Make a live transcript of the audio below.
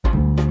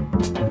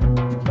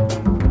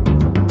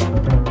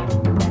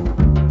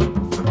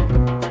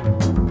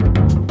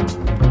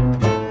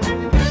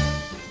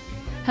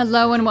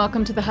Hello and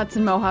welcome to the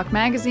Hudson Mohawk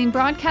Magazine,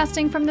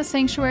 broadcasting from the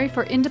Sanctuary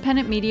for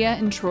Independent Media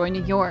in Troy,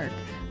 New York.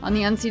 On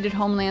the unceded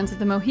homelands of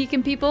the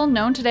Mohican people,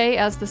 known today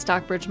as the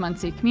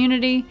Stockbridge-Munsee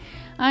community,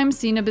 I'm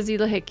Sina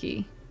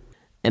Bazila-Hickey.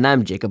 And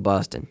I'm Jacob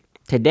Boston.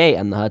 Today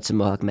on the Hudson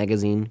Mohawk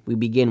Magazine, we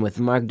begin with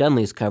Mark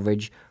Dunlea's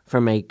coverage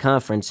from a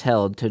conference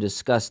held to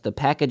discuss the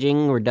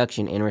Packaging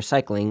Reduction and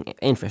Recycling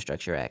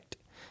Infrastructure Act.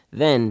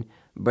 Then,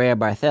 Brea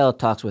Barthel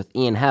talks with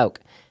Ian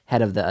Hauck,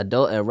 head of the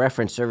Adult and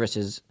Reference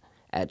Services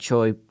at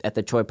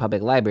the Troy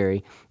Public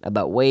Library,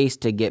 about ways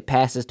to get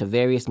passes to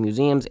various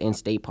museums and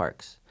state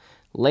parks.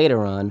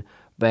 Later on,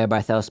 Brea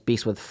Barthel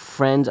speaks with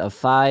Friends of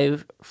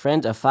Five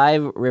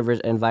Rivers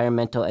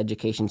Environmental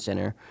Education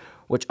Center,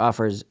 which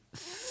offers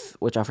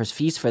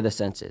fees for the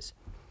census.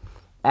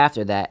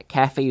 After that,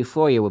 Cafe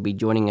Euphoria will be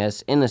joining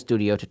us in the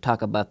studio to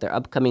talk about their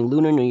upcoming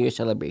Lunar New Year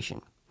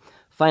celebration.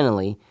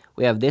 Finally,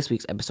 we have this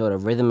week's episode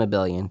of Rhythm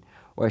Rebellion,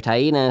 where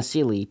Taina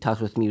Asili talks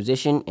with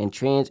musician and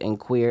trans and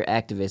queer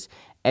activist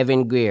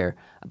Evan Greer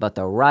about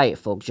the riot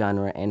folk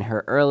genre and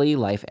her early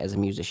life as a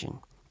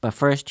musician. But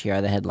first, here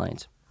are the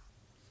headlines.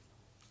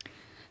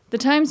 The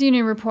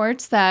Times-Union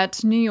reports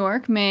that New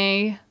York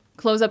may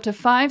close up to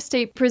 5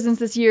 state prisons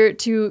this year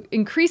to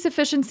increase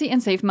efficiency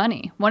and save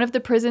money. One of the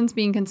prisons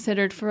being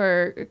considered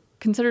for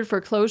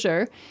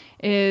closure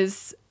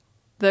is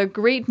the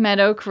Great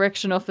Meadow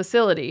Correctional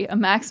Facility, a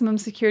maximum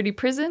security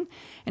prison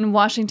in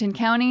Washington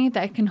County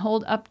that can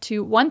hold up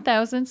to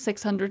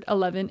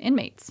 1,611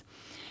 inmates.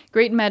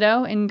 Great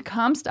Meadow in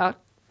Comstock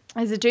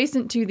is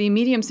adjacent to the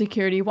medium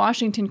security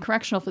Washington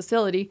Correctional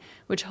Facility,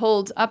 which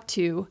holds up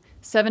to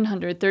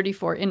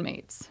 734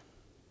 inmates.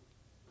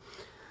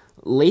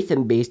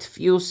 Latham-based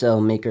fuel cell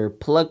maker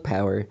Plug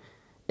Power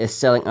is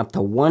selling up to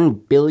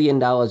 $1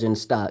 billion in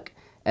stock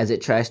as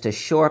it tries to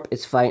shore up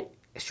its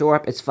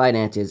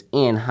finances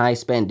amid high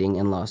spending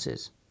and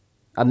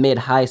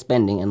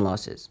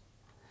losses.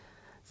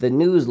 The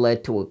news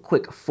led to a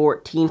quick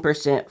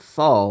 14%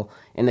 fall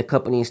in the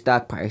company's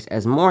stock price,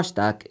 as more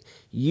stock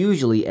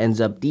usually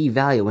ends up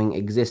devaluing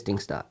existing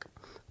stock.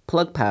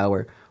 Plug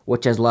Power,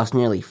 which has lost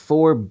nearly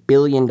 $4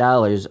 billion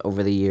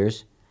over the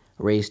years,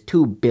 raised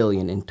 $2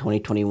 billion in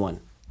 2021.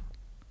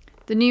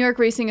 The New York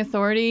Racing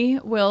Authority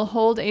will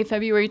hold a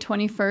February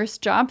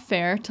 21st job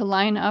fair to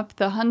line up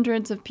the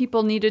hundreds of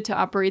people needed to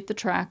operate the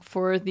track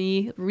for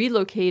the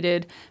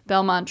relocated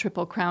Belmont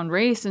Triple Crown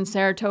race in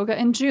Saratoga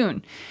in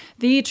June.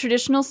 The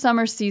traditional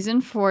summer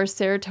season for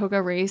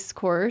Saratoga Race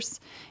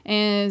Course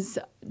is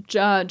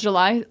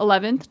July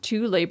 11th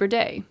to Labor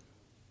Day.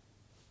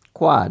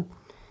 Quad,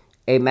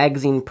 a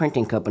magazine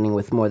printing company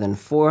with more than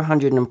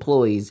 400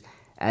 employees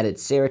at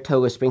its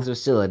Saratoga Springs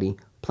facility,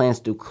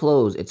 plans to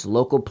close its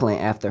local plant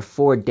after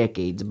 4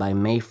 decades by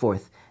May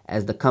 4th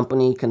as the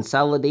company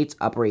consolidates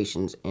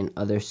operations in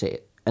other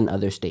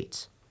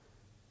states.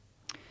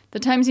 The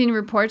Times-Union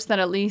reports that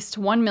at least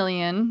 $1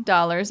 million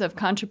of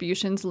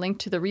contributions linked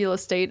to the real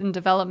estate and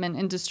development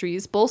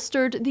industries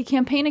bolstered the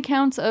campaign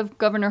accounts of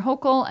Governor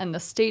Hochul and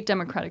the state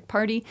Democratic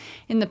Party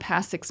in the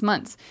past 6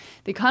 months.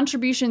 The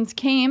contributions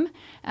came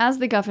as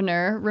the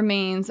governor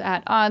remains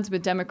at odds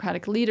with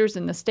Democratic leaders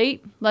in the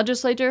state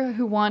legislature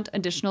who want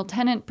additional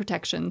tenant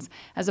protections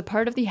as a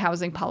part of the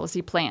housing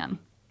policy plan.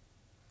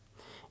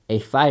 A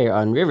fire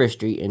on River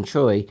Street in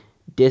Troy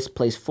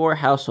displaced 4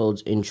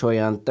 households in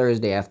Troy on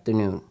Thursday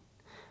afternoon.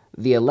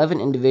 The 11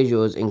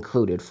 individuals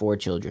included 4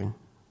 children.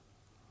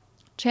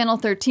 Channel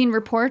 13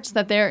 reports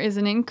that there is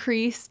an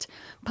increased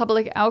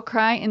public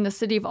outcry in the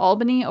city of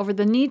Albany over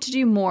the need to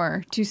do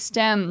more to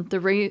stem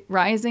the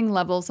rising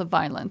levels of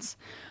violence.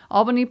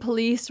 Albany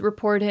police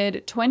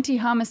reported 20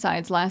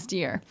 homicides last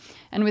year,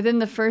 and within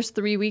the first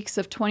 3 weeks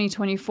of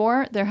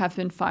 2024, there have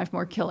been 5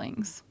 more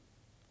killings.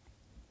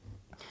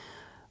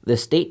 The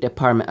State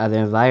Department of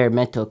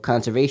Environmental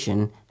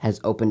Conservation has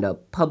opened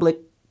up public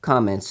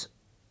comments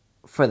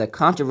for the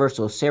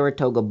controversial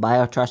Saratoga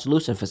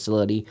Biotranslucent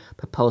facility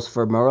proposed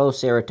for Monroe,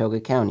 Saratoga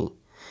County.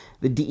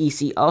 The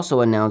DEC also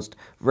announced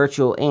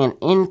virtual and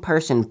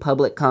in-person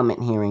public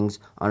comment hearings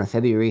on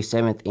February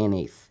 7th and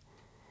 8th.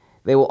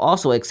 They will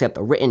also accept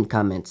written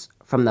comments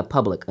from the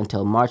public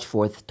until March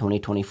 4th,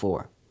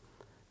 2024.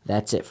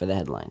 That's it for the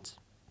headlines.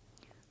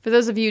 For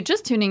those of you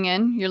just tuning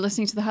in, you're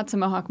listening to the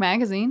Hudson Mohawk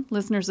Magazine,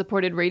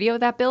 listener-supported radio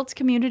that builds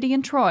community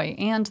in Troy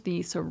and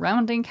the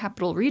surrounding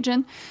capital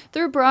region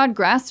through broad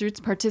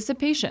grassroots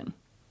participation.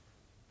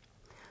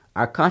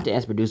 Our content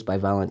is produced by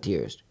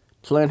volunteers.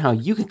 To learn how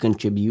you can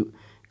contribute,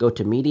 go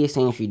to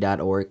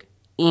MediaSanctuary.org,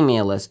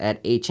 email us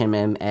at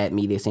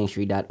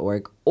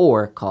hmm@MediaSanctuary.org,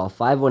 or call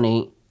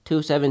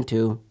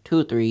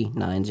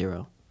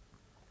 518-272-2390.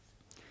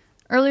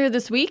 Earlier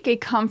this week, a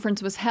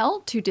conference was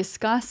held to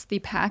discuss the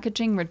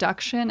Packaging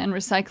Reduction and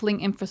Recycling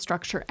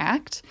Infrastructure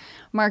Act.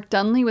 Mark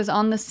Dunlea was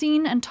on the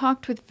scene and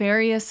talked with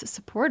various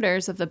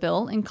supporters of the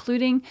bill,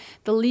 including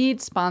the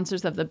lead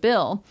sponsors of the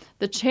bill,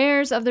 the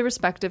chairs of the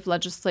respective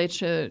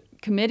legislature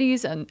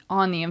committees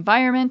on the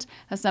environment,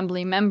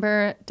 Assembly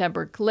Member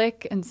Deborah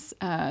Glick, and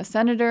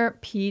Senator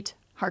Pete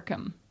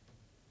Harcum.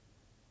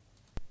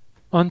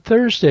 On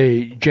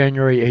Thursday,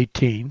 January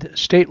 18th,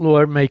 state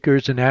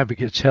lawmakers and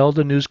advocates held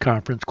a news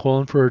conference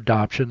calling for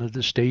adoption of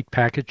the State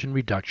Packaging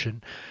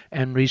Reduction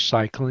and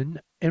Recycling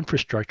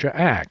Infrastructure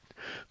Act.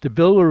 The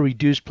bill will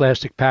reduce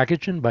plastic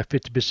packaging by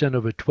 50%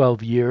 over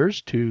 12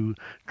 years to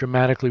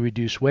dramatically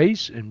reduce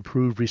waste,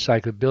 improve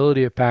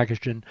recyclability of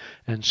packaging,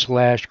 and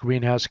slash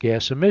greenhouse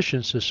gas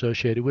emissions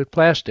associated with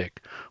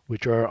plastic,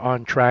 which are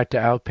on track to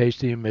outpace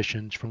the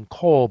emissions from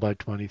coal by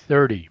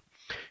 2030.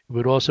 It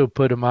would also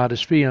put a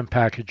modest fee on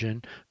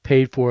packaging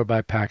paid for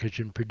by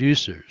packaging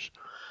producers.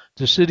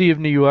 The City of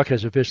New York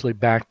has officially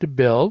backed the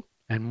bill,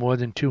 and more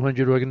than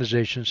 200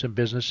 organizations and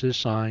businesses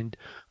signed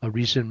a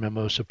recent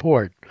memo of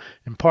support.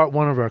 In part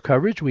one of our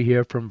coverage, we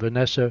hear from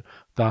Vanessa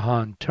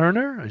Vahan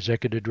Turner,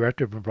 Executive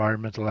Director of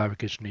Environmental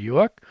Advocates New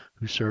York,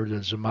 who served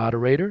as a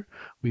moderator.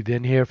 We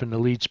then hear from the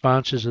lead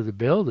sponsors of the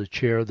bill, the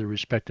chair of the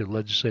respective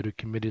legislative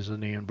committees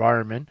on the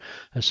environment,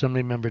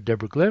 Assemblymember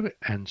Deborah Glick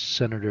and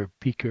Senator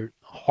Peter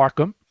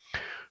Harckham.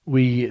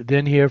 We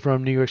then hear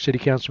from New York City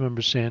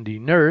Councilmember Sandy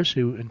Nurse,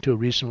 who until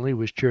recently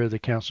was chair of the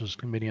Council's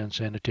Committee on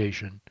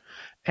Sanitation,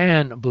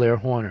 and Blair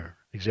Horner,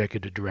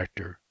 Executive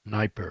Director,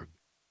 NYPIRG.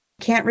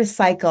 Can't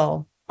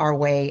recycle our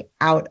way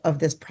out of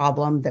this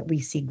problem that we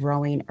see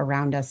growing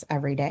around us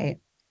every day,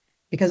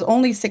 because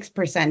only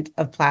 6%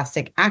 of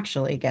plastic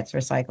actually gets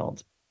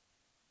recycled.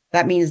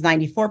 That means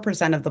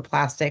 94% of the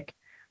plastic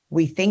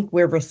we think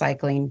we're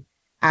recycling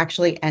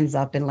actually ends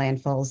up in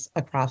landfills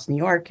across New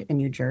York and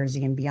New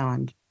Jersey and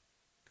beyond.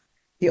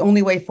 The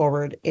only way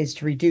forward is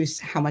to reduce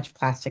how much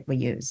plastic we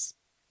use.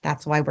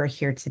 That's why we're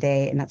here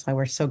today, and that's why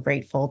we're so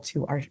grateful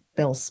to our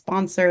bill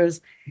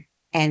sponsors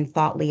and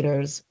thought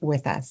leaders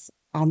with us.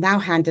 I'll now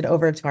hand it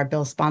over to our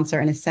bill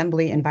sponsor and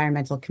Assembly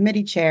Environmental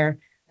Committee Chair,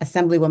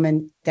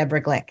 Assemblywoman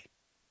Deborah Glick.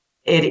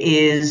 It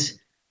is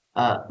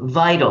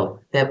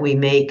vital that we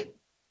make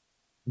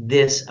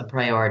this a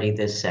priority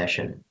this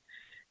session.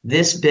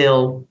 This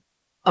bill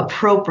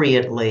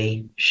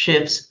appropriately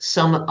shifts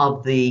some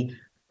of the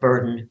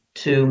burden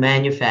to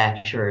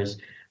manufacturers,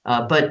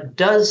 but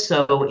does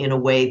so in a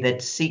way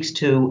that seeks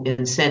to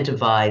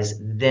incentivize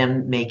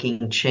them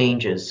making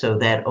changes so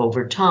that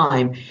over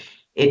time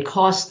it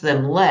costs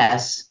them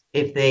less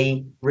if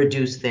they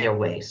reduce their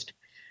waste.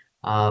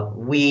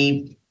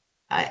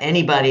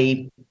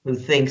 Anybody who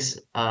thinks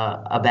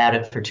about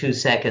it for 2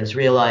 seconds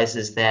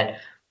realizes that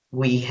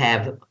we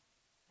have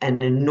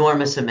an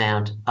enormous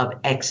amount of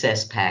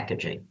excess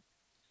packaging.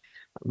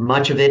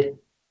 Much of it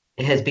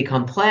has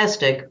become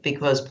plastic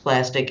because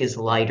plastic is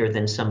lighter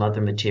than some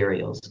other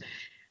materials,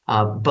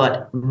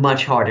 but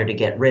much harder to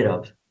get rid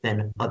of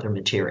than other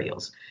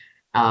materials.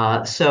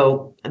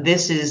 So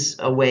this is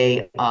a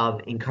way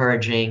of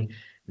encouraging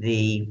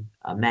the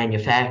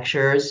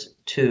manufacturers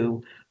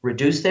to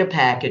reduce their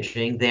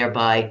packaging,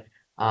 thereby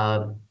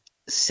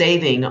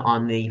saving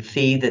on the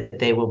fee that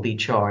they will be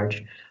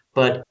charged.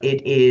 But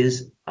it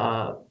is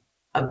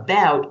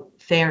about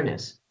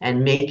fairness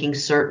and making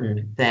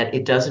certain that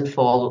it doesn't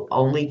fall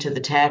only to the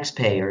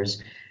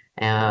taxpayers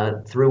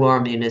through our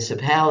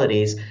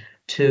municipalities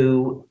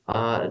to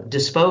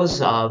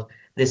dispose of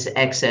this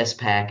excess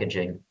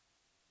packaging.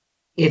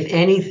 If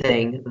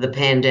anything, the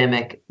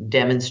pandemic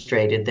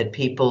demonstrated that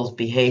people's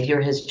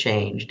behavior has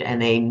changed,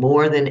 and they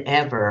more than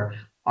ever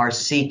are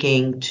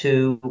seeking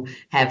to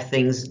have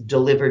things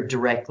delivered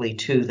directly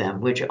to them,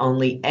 which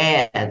only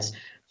adds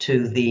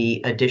to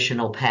the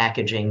additional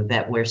packaging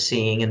that we're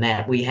seeing and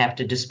that we have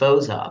to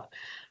dispose of.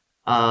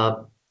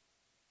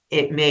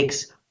 It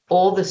makes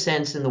all the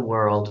sense in the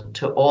world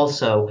to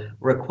also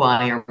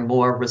require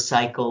more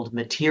recycled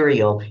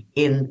material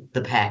in the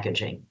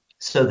packaging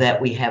so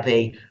that we have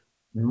a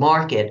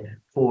market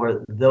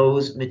for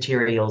those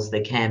materials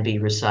that can be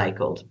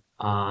recycled,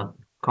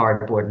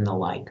 cardboard and the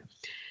like.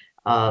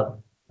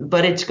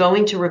 But it's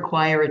going to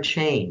require a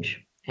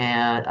change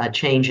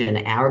in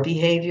our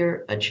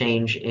behavior, a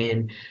change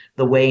in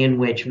the way in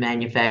which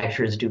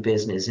manufacturers do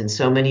business. In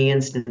so many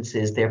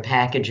instances, their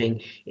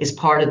packaging is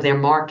part of their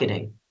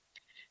marketing.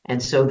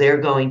 And so they're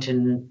going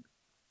to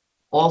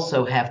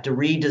also have to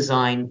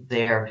redesign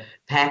their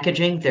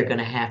packaging. They're going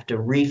to have to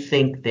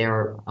rethink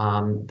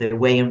the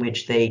way in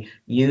which they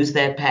use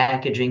that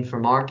packaging for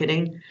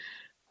marketing.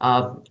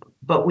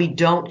 But we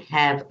don't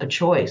have a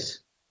choice.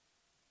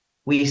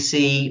 We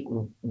see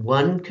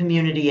one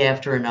community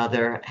after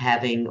another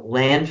having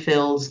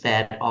landfills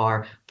that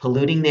are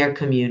polluting their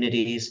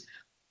communities,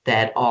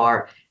 that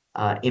are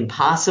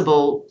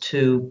impossible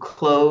to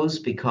close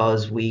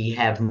because we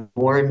have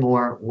more and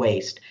more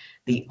waste.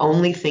 The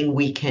only thing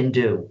we can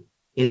do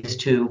is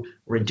to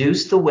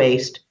reduce the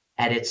waste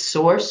at its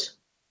source,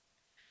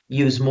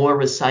 use more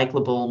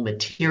recyclable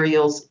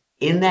materials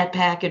in that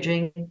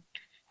packaging,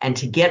 and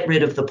to get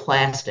rid of the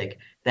plastic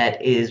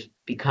that is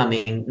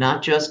becoming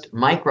not just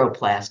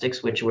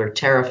microplastics, which were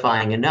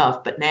terrifying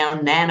enough, but now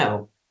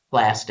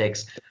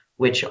nanoplastics,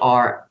 which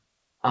are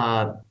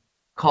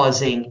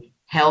causing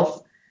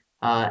health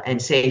and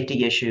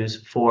safety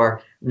issues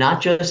for not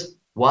just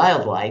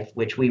wildlife,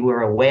 which we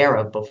were aware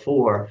of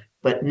before,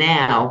 but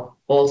now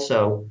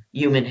also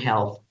human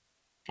health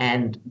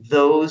And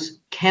those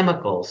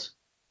chemicals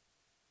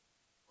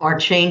are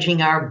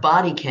changing our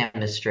body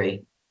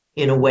chemistry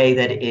in a way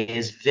that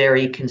is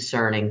very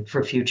concerning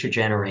for future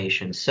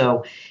generations.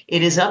 So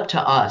it is up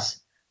to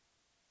us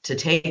to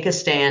take a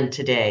stand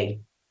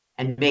today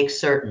and make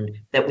certain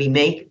that we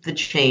make the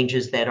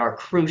changes that are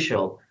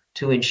crucial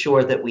to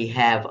ensure that we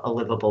have a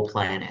livable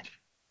planet.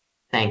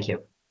 Thank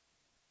you.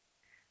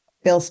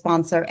 Bill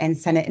sponsor and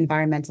Senate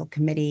Environmental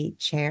Committee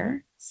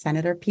Chair,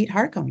 Senator Pete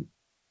Harckham.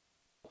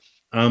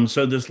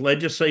 So this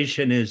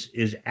legislation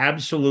is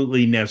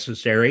absolutely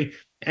necessary,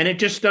 and it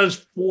just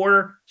does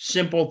four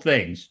simple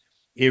things.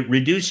 It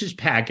reduces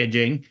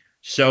packaging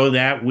so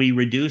that we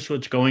reduce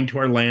what's going to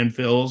our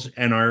landfills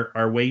and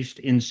our waste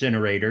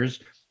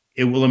incinerators.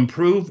 It will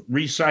improve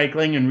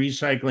recycling and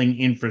recycling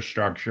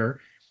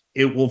infrastructure.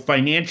 It will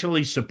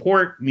financially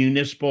support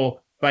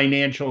municipal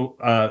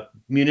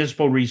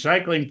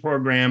recycling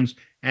programs,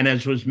 and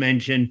as was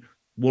mentioned,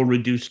 will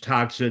reduce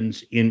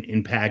toxins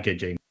in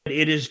packaging.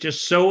 It is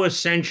just so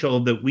essential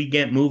that we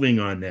get moving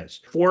on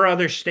this. 4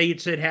 other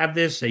states that have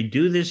this, they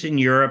do this in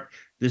Europe.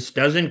 This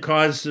doesn't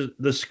cause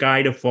the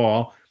sky to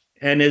fall.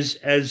 And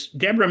as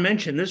Deborah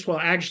mentioned, this will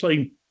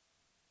actually,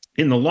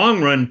 in the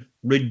long run,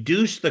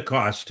 reduce the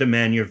cost to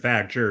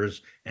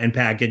manufacturers and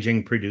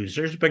packaging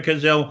producers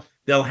because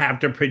they'll have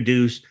to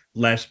produce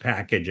less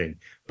packaging.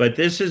 But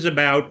this is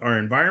about our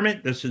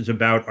environment. This is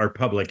about our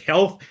public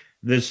health.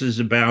 This is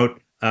about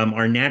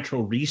our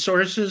natural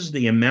resources,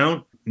 the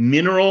amount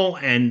mineral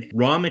and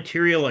raw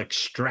material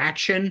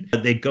extraction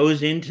that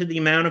goes into the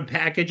amount of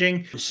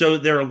packaging. So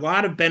there are a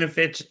lot of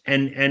benefits,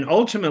 and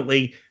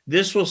ultimately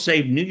this will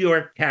save New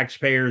York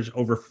taxpayers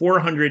over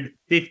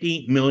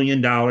 $450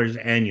 million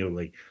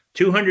annually.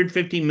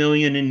 $250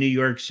 million in New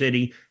York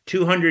City,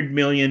 $200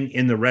 million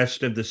in the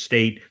rest of the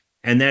state,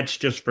 and that's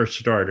just for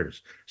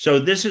starters. So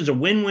this is a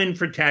win-win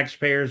for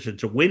taxpayers.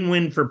 It's a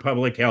win-win for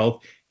public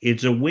health.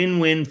 It's a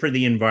win-win for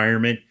the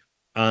environment.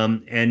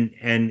 And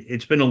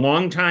it's been a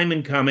long time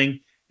in coming,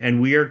 and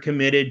we are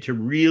committed to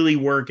really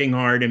working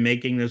hard and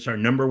making this our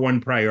number one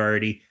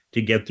priority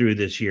to get through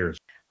this year.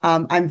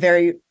 I'm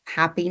very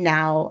happy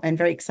now and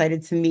very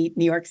excited to meet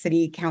New York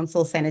City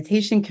Council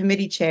Sanitation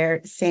Committee Chair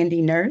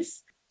Sandy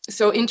Nurse.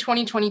 So in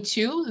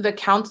 2022, the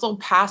council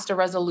passed a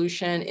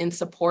resolution in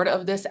support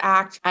of this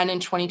act. And in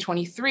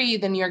 2023,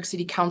 the New York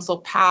City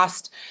Council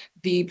passed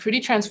the pretty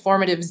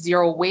transformative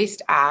Zero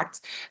Waste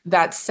Act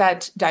that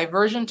set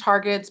diversion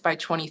targets by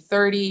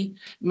 2030,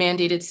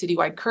 mandated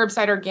citywide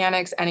curbside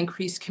organics, and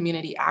increased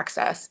community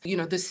access. You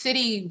know, the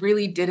city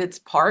really did its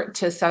part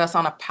to set us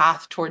on a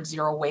path towards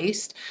zero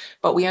waste,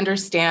 but we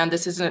understand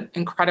this is an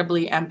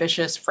incredibly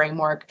ambitious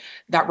framework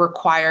that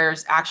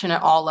requires action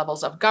at all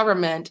levels of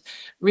government,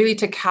 really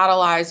to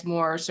catalyze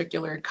more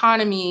circular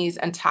economies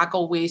and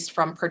tackle waste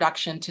from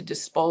production to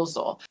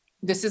disposal.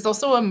 This is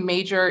also a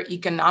major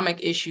economic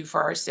issue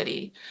for our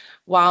city.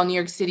 While New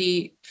York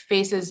City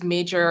faces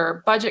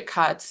major budget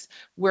cuts,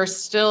 we're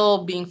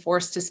still being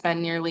forced to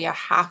spend nearly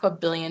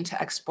 $500 million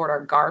to export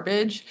our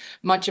garbage,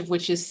 much of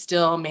which is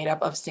still made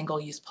up of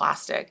single-use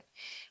plastic.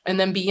 And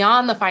then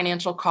beyond the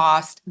financial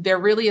cost, there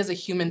really is a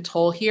human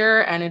toll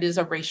here, and it is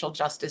a racial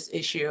justice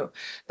issue.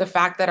 The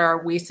fact that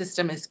our waste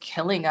system is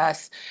killing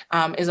us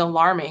is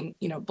alarming.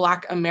 You know,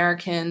 Black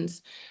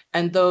Americans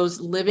and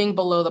those living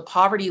below the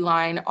poverty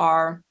line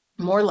are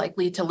more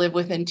likely to live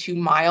within 2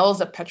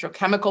 miles of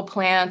petrochemical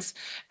plants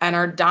and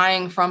are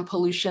dying from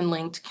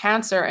pollution-linked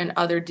cancer and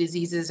other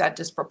diseases at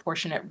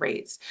disproportionate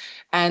rates.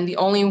 And the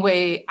only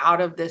way out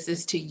of this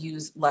is to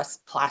use less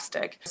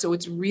plastic. So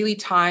it's really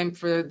time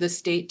for the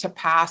state to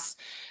pass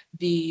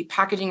the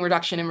Packaging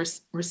Reduction and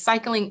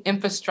Recycling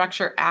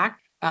Infrastructure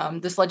Act.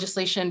 This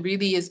legislation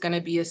really is going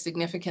to be a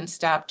significant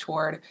step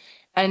toward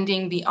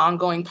ending the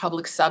ongoing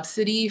public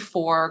subsidy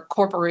for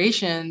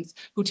corporations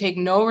who take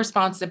no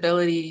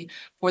responsibility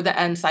for the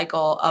end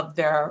cycle of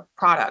their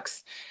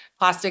products.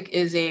 Plastic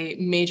is a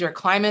major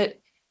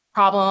climate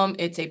problem.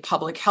 It's a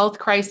public health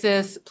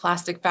crisis.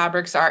 Plastic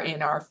fabrics are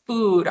in our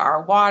food,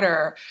 our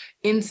water,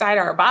 inside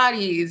our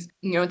bodies.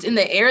 You know, it's in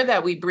the air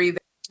that we breathe.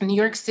 New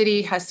York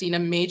City has seen a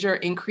major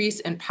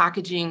increase in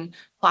packaging,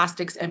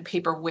 plastics, and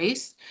paper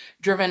waste,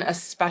 driven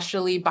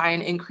especially by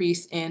an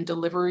increase in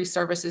delivery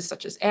services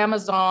such as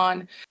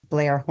Amazon.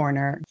 Blair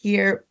Horner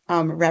here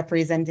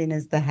representing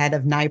as the head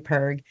of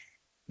NYPIRG.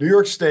 New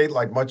York State,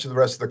 like much of the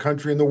rest of the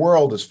country and the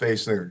world, is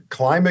facing a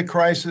climate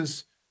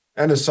crisis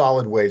and a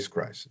solid waste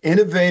crisis.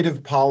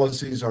 Innovative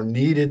policies are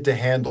needed to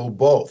handle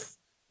both.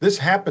 This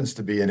happens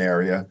to be an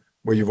area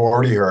where you've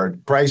already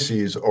heard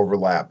crises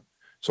overlap.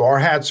 So our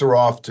hats are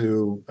off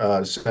to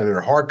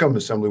Senator Harckham,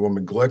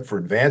 Assemblywoman Glick for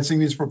advancing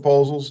these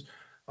proposals,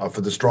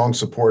 for the strong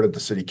support of the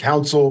City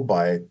Council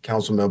by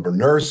Councilmember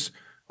Nurse,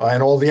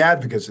 and all the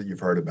advocates that you've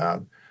heard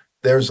about.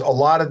 There's a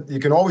lot of, you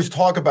can always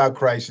talk about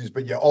crises,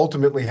 but you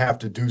ultimately have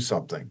to do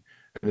something.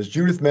 And as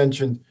Judith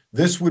mentioned,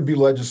 this would be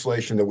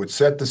legislation that would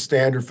set the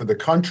standard for the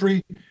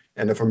country,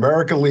 and if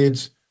America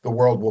leads, the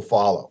world will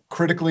follow.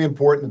 Critically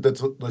important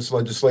that this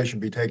legislation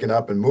be taken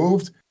up and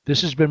moved.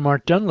 This has been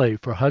Mark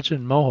Dunlea for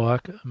Hudson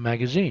Mohawk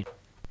Magazine.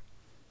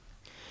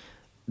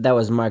 That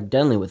was Mark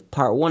Dunlea with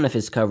part one of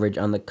his coverage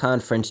on the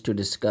conference to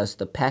discuss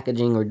the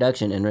Packaging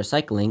Reduction and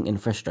Recycling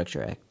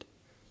Infrastructure Act.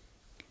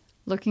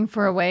 Looking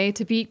for a way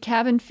to beat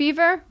cabin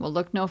fever? Well,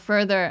 look no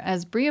further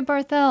as Brea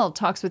Barthel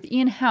talks with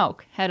Ian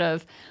Hauck, head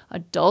of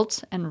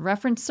Adult and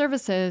Reference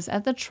Services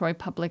at the Troy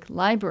Public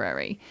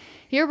Library.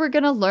 Here we're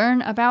going to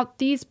learn about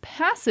these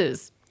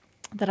passes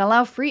that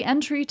allow free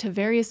entry to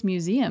various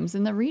museums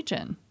in the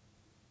region.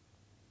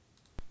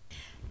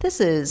 This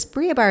is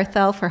Brea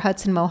Barthel for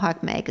Hudson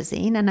Mohawk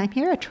Magazine, and I'm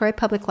here at Troy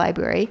Public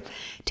Library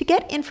to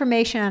get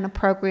information on a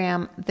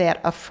program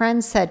that a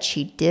friend said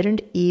she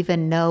didn't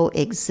even know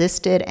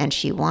existed, and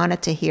she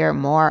wanted to hear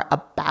more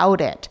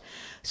about it.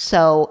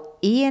 So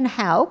Ian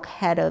Hauck,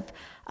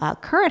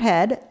 current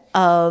head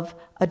of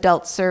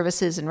Adult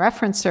Services and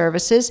Reference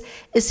Services,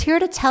 is here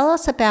to tell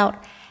us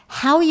about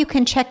how you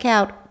can check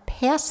out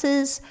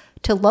passes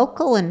to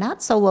local and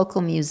not so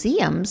local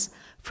museums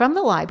from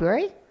the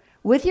library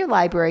with your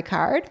library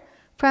card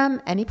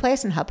from any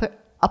place in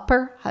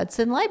Upper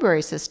Hudson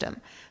Library System.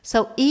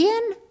 So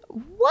Ian,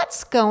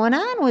 what's going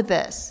on with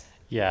this?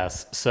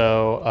 Yes,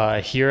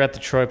 so here at the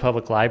Troy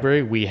Public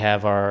Library, we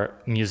have our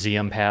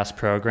Museum Pass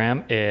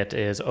program. It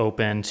is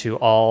open to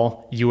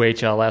all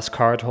UHLS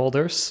card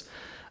holders.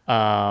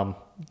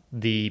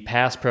 The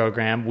Pass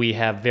program, we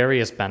have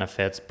various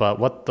benefits, but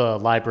what the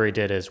library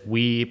did is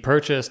we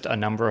purchased a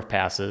number of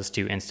passes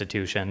to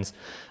institutions,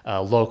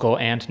 local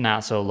and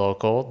not so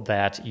local,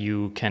 that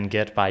you can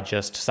get by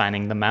just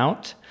signing them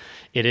out.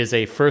 It is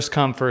a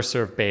first-come,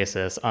 first-served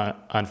basis.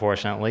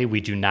 Unfortunately,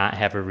 we do not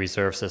have a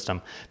reserve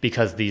system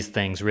because these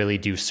things really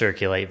do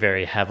circulate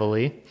very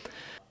heavily.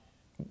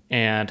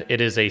 And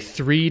it is a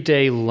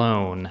 3-day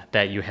loan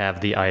that you have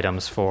the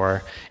items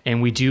for.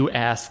 And we do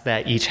ask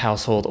that each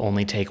household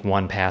only take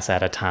one pass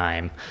at a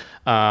time.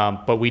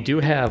 But we do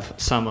have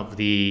some of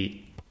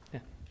the...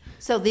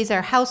 So these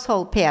are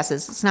household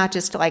passes. It's not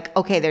just like,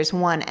 okay, there's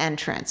one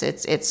entrance.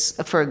 It's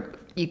for,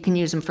 you can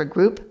use them for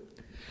group?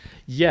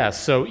 Yes,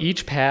 so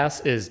each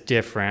pass is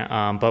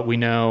different, but we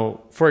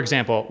know, for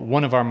example,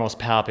 one of our most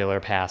popular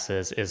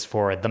passes is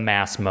for the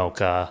Mass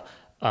Mocha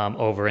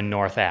over in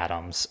North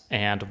Adams.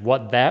 And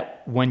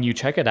when you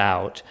check it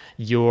out,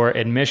 your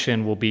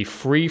admission will be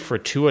free for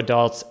 2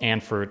 adults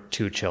and for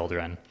 2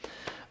 children.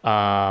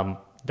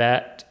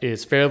 That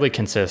is fairly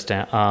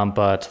consistent,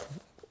 but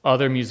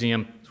other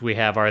museums we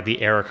have are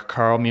the Eric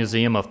Carle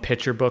Museum of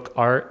Picture Book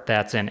Art.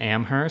 That's in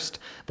Amherst.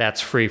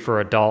 That's free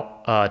for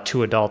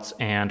 2 adults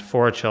and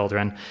 4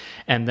 children.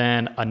 And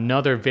then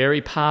another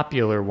very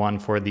popular one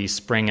for the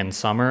spring and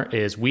summer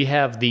is we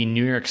have the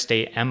New York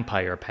State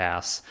Empire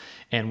Pass.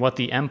 And what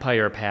the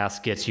Empire Pass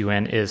gets you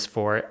in is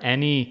for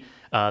any,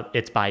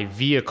 it's by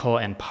vehicle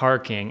and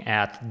parking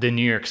at the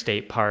New York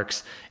State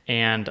parks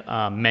and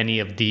many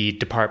of the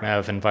Department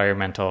of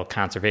Environmental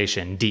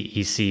Conservation,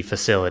 DEC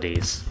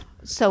facilities.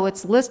 So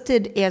it's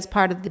listed as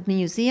part of the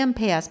museum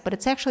pass, but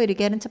it's actually to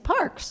get into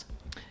parks.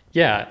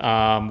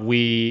 Yeah,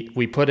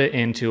 we put it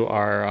into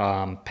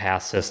our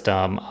pass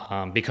system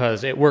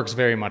because it works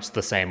very much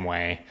the same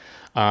way.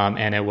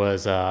 And it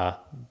was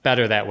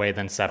better that way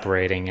than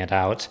separating it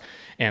out.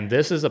 And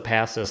this is a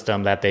pass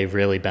system that they've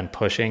really been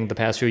pushing the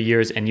past few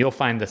years, and you'll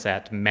find this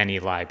at many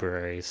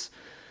libraries.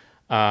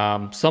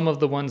 Some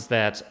of the ones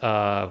that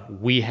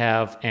we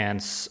have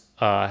and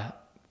not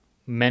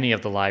many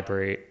of the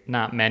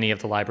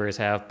libraries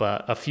have,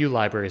 but a few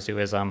libraries do,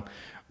 is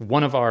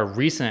one of our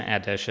recent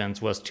additions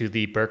was to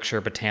the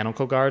Berkshire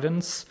Botanical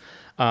Gardens.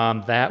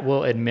 That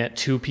will admit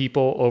 2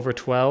 people over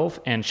 12,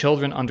 and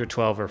children under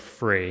 12 are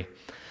free.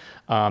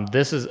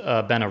 This has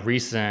been a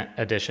recent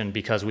addition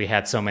because we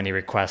had so many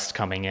requests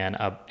coming in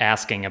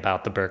asking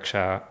about the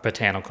Berkshire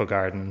Botanical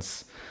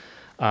Gardens.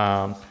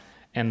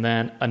 And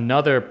then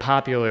another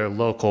popular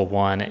local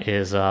one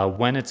is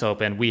when it's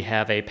open, we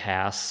have a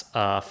pass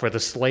for the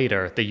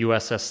Slater, the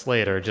USS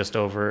Slater, just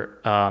over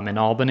in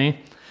Albany.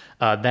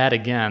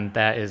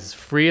 That is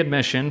free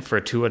admission for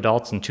 2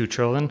 adults and 2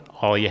 children.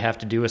 All you have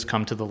to do is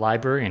come to the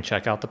library and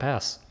check out the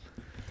pass.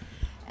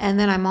 And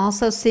then I'm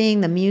also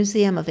seeing the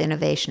Museum of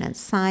Innovation and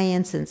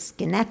Science in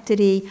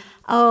Schenectady.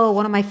 Oh,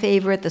 one of my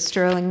favorite, the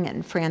Sterling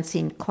and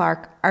Francine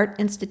Clark Art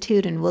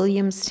Institute in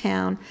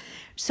Williamstown.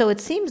 So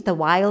it seems the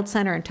Wild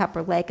Center in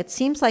Tupper Lake, it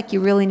seems like you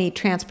really need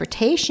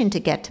transportation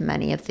to get to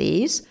many of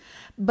these.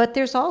 But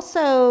there's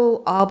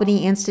also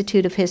Albany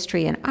Institute of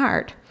History and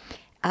Art.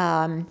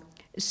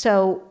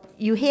 So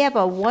you have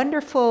a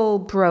wonderful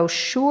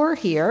brochure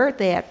here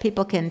that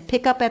people can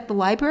pick up at the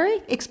library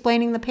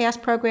explaining the pass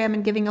program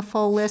and giving a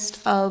full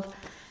list of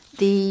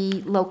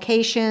the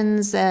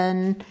locations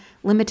and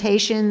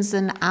limitations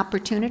and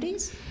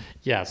opportunities?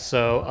 Yeah,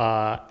 so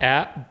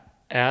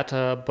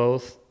at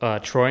both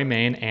Troy,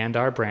 Maine and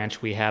our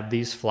branch, we have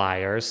these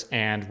flyers,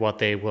 and what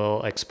they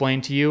will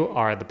explain to you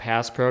are the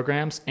pass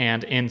programs,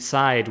 and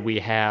inside we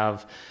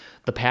have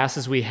the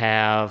passes we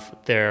have,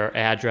 their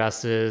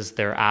addresses,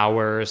 their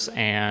hours,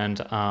 and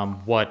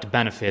what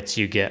benefits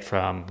you get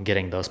from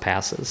getting those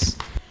passes.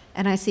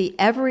 And I see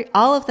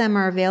all of them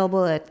are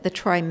available at the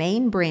Troy,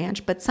 Maine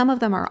branch, but some of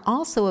them are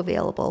also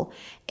available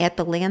at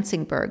the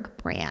Lansingburg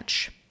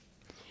branch.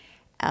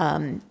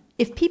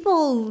 If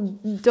people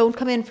don't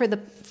come in for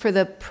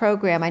the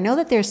program, I know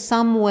that there's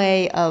some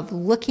way of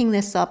looking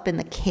this up in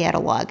the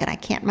catalog, and I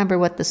can't remember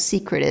what the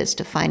secret is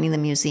to finding the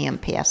museum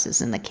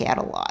passes in the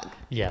catalog.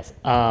 Yes.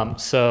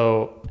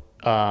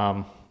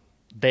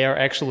 They are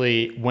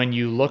actually, when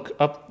you look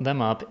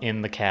them up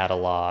in the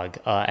catalog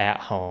at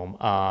home,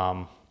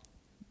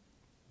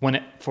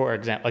 for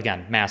example,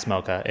 again, Mass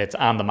MoCA, it's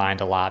on the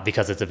mind a lot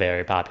because it's a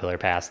very popular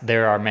pass.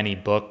 There are many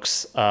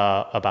books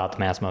about the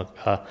Mass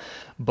MoCA,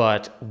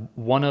 but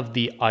one of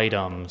the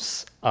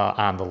items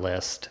on the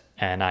list,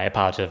 and I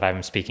apologize if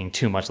I'm speaking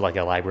too much like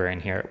a librarian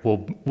here,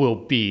 will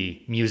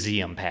be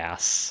Museum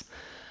Pass.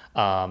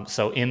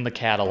 So in the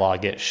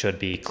catalog, it should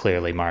be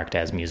clearly marked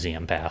as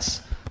Museum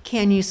Pass.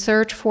 Can you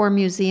search for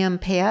Museum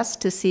Pass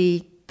to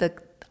see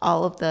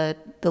all of the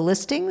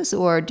listings,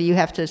 or do you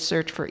have to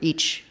search for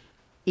each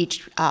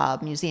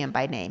museum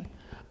by name?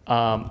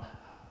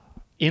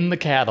 In the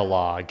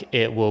catalog,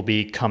 it will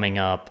be coming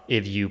up.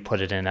 If you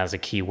put it in as a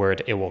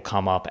keyword, it will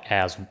come up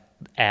as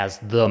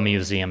the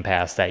museum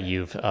pass that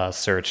you've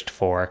searched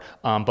for.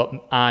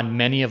 But on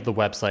many of the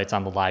websites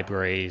on the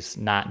libraries,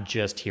 not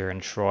just here in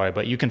Troy,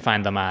 but you can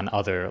find them on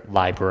other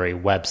library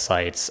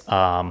websites,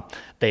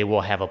 they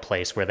will have a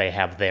place where they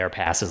have their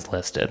passes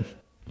listed.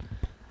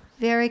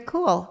 Very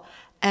cool.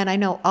 And I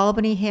know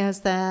Albany has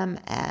them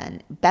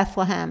and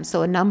Bethlehem,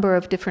 so a number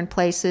of different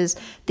places.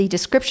 The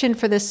description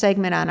for this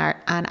segment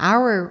on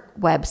our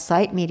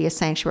website,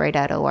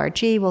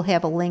 mediasanctuary.org, will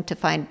have a link to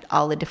find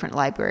all the different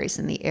libraries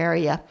in the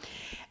area.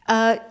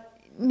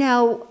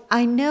 Now,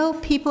 I know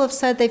people have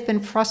said they've been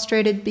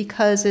frustrated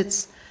because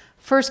it's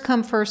first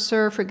come, first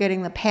serve for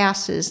getting the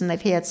passes, and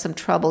they've had some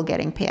trouble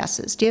getting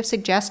passes. Do you have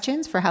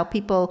suggestions for how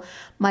people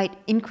might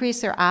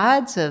increase their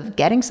odds of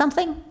getting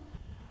something?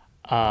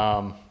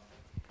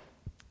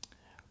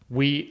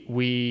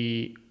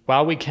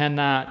 While we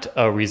cannot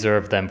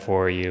reserve them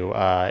for you,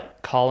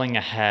 calling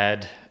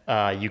ahead,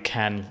 you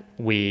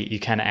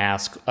can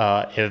ask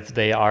if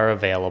they are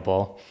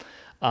available.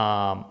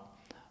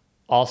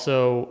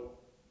 Also,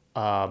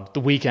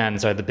 the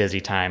weekends are the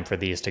busy time for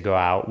these to go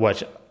out,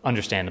 which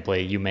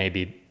understandably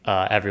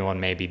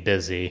everyone may be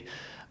busy,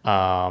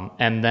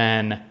 and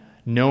then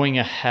knowing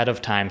ahead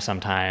of time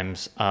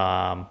sometimes.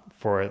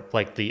 For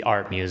like the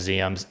art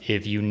museums,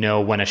 if you know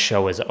when a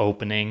show is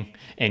opening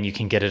and you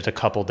can get it a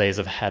couple days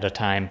ahead of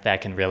time, that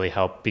can really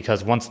help,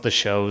 because once the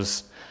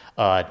shows,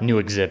 new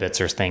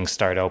exhibits or things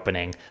start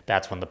opening,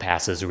 that's when the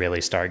passes really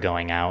start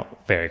going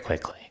out very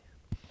quickly.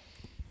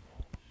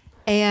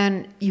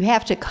 And you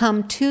have to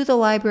come to the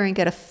library and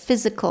get a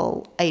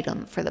physical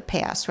item for the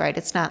pass, right?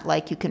 It's not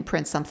like you can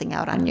print something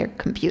out on your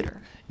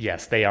computer.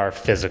 Yes, they are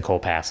physical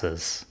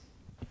passes.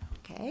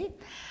 Okay.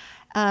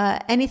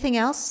 Anything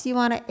else you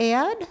want to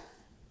add?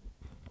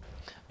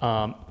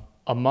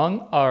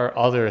 Among our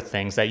other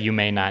things that you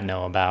may not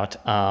know about,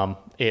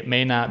 it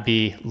may not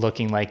be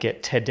looking like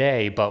it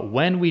today, but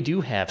when we do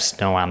have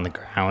snow on the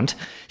ground,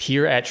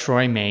 here at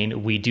Troy,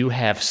 Maine, we do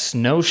have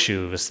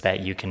snowshoes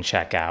that you can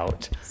check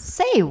out.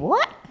 Say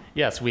what?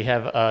 Yes, we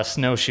have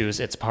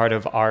snowshoes. It's part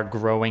of our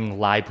growing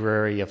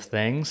library of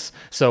things.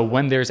 So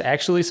when there's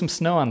actually some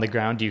snow on the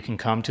ground, you can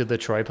come to the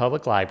Troy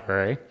Public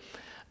Library.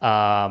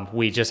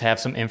 We just have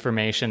some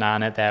information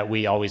on it that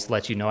we always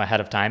let you know ahead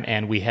of time,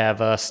 and we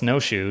have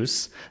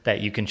snowshoes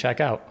that you can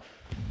check out.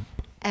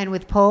 And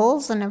with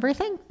poles and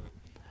everything?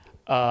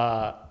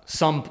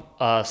 Some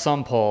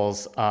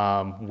poles.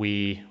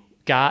 We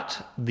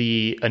got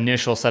the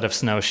initial set of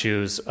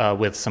snowshoes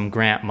with some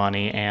grant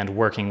money and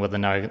working with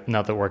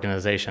another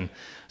organization.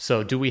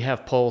 So do we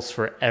have poles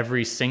for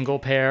every single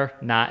pair?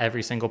 Not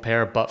every single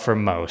pair, but for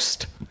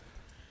most.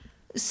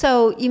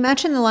 So you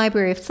mentioned the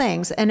Library of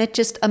Things, and it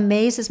just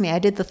amazes me. I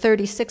did the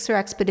 36er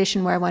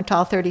expedition where I went to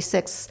all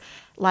 36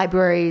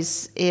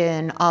 libraries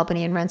in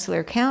Albany and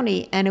Rensselaer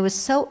County, and it was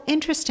so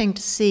interesting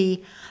to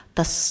see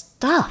the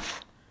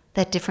stuff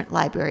that different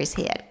libraries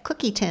had,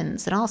 cookie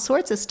tins and all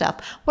sorts of stuff.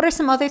 What are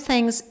some other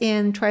things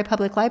in Troy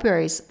Public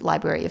Library's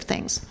Library of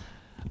Things?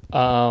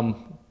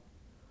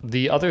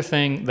 The other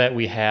thing that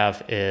we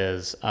have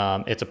is,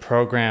 it's a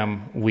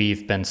program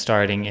we've been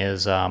starting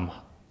is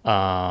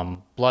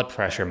blood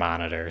pressure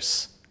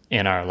monitors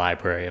in our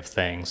Library of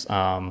Things.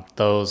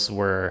 Those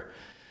were,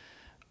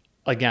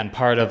 again,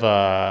 part of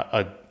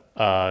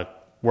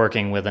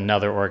working with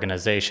another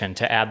organization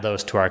to add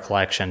those to our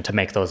collection to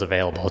make those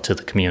available to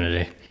the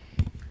community.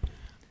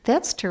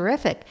 That's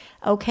terrific.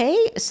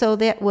 Okay, so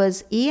that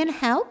was Ian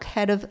Hauck,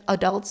 head of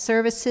adult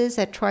services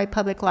at Troy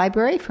Public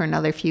Library for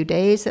another few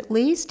days at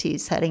least.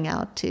 He's heading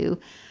out to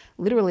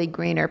literally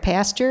greener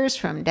pastures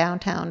from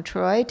downtown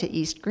Troy to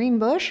East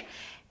Greenbush.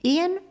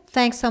 Ian,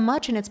 thanks so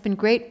much, and it's been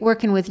great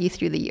working with you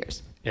through the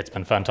years. It's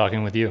been fun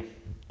talking with you.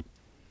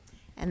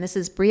 And this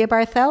is Brea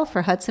Barthel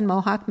for Hudson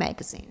Mohawk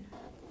Magazine.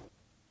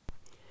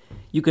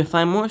 You can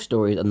find more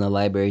stories on the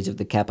libraries of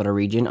the Capital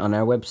Region on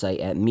our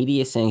website at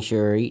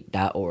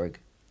mediasanctuary.org.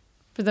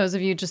 For those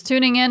of you just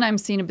tuning in, I'm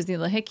Sina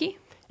Bazila Hickey.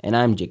 And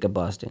I'm Jacob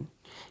Boston.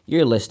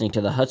 You're listening to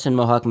the Hudson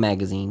Mohawk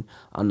Magazine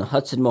on the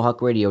Hudson Mohawk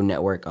Radio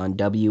Network on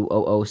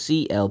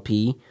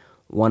WOOC-LP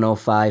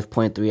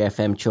 105.3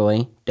 FM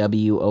Troy,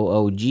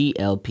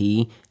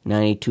 WOOG-LP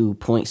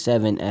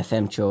 92.7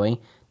 FM Troy,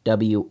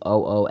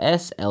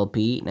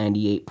 WOOS-LP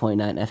 98.9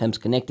 FM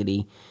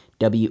Schenectady,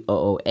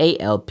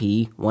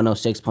 WOOA-LP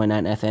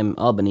 106.9 FM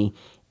Albany,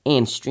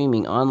 and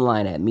streaming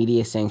online at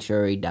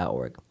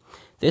mediasanctuary.org.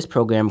 This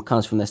program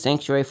comes from the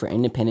Sanctuary for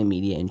Independent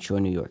Media in Troy,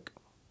 New York.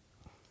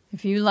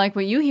 If you like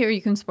what you hear,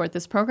 you can support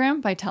this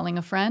program by telling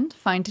a friend.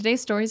 Find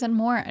today's stories and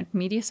more at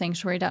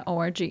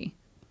mediasanctuary.org.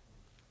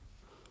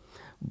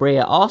 Brea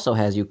also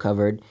has you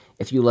covered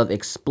if you love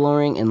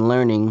exploring and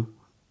learning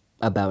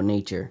about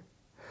nature.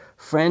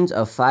 Friends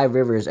of Five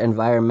Rivers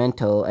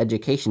Environmental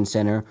Education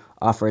Center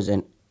offers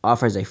a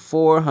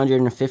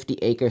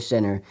 450-acre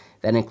center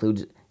that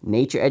includes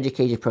nature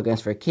education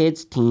programs for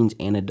kids, teens,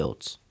 and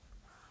adults.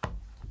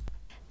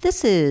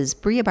 This is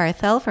Brea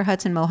Barthel for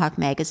Hudson Mohawk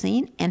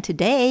Magazine, and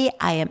today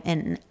I am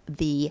in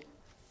the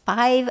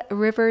Five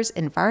Rivers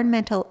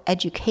Environmental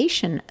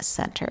Education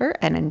Center,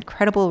 an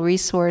incredible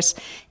resource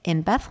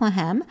in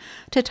Bethlehem,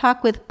 to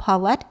talk with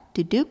Paulette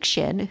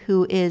Deduction,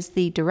 who is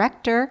the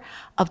director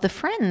of the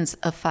Friends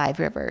of Five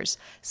Rivers.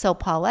 So,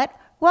 Paulette,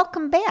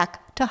 welcome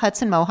back to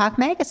Hudson Mohawk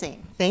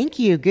Magazine. Thank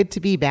you. Good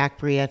to be back,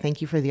 Brea. Thank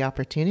you for the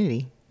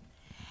opportunity.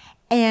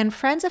 And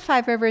Friends of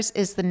Five Rivers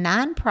is the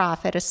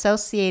nonprofit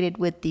associated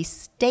with the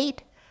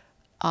state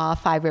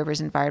Five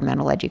Rivers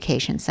Environmental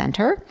Education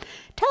Center.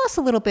 Tell us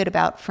a little bit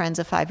about Friends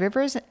of Five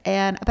Rivers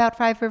and about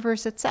Five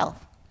Rivers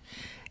itself.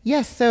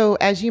 Yes, so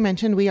as you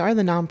mentioned, we are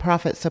the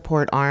nonprofit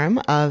support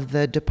arm of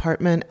the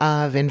Department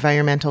of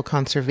Environmental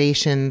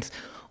Conservation's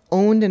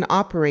owned and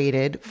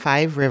operated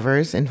Five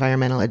Rivers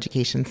Environmental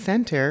Education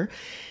Center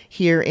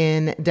here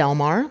in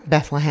Delmar,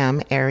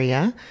 Bethlehem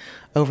area.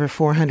 Over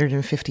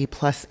 450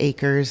 plus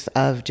acres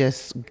of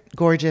just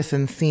gorgeous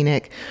and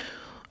scenic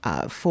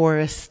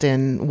forest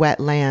and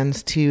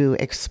wetlands to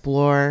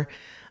explore.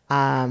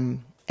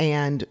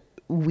 And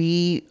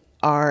we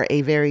are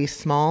a very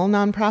small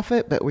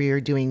nonprofit, but we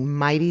are doing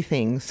mighty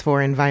things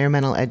for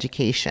environmental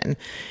education.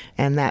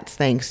 And that's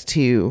thanks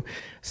to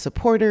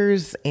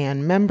supporters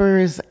and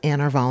members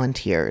and our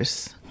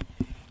volunteers.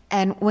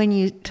 And when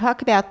you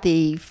talk about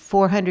the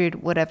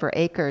 400 whatever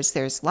acres,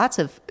 there's lots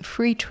of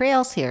free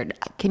trails here.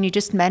 Can you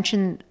just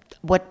mention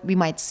what we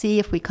might see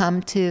if we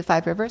come to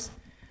Five Rivers?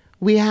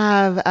 We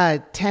have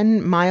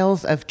 10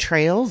 miles of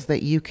trails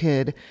that you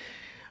could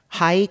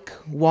hike,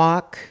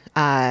 walk.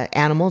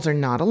 Animals are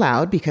not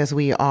allowed because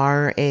we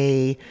are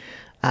a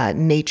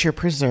nature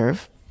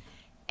preserve.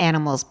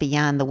 Animals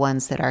beyond the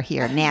ones that are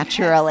here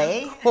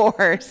naturally. Of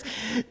course,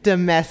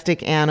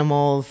 domestic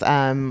animals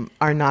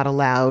are not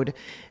allowed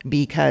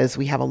because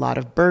we have a lot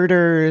of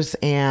birders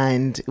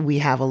and we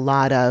have a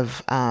lot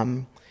of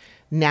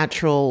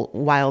natural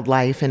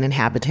wildlife and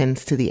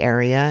inhabitants to the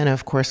area. And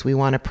of course, we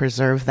want to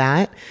preserve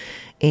that,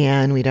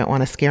 and we don't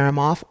want to scare them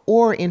off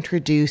or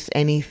introduce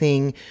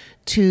anything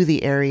to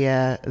the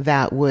area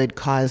that would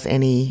cause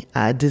any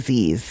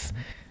disease.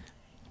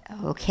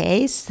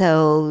 Okay,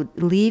 so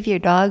leave your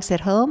dogs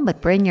at home,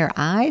 but bring your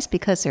eyes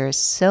because there's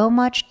so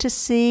much to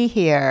see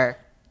here.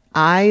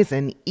 Eyes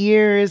and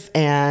ears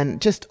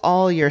and just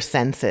all your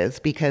senses,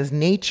 because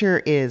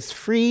nature is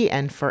free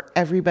and for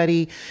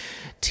everybody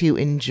to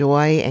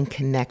enjoy and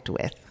connect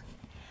with.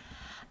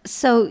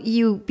 So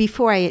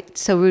before I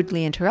so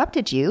rudely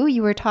interrupted you,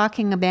 you were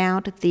talking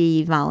about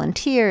the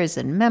volunteers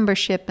and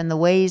membership and the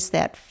ways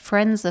that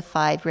Friends of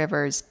Five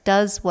Rivers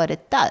does what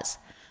it does.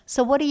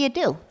 So what do you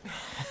do?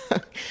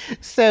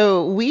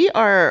 So we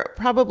are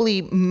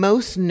probably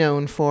most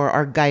known for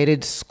our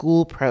guided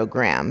school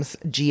programs,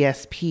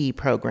 GSP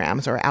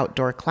programs, or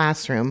outdoor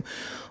classroom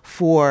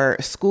for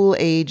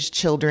school-aged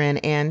children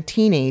and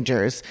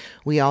teenagers.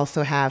 We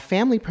also have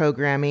family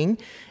programming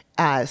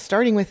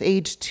starting with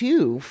age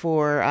 2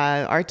 for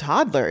our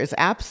toddlers,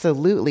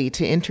 absolutely,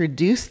 to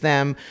introduce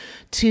them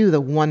to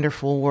the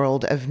wonderful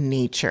world of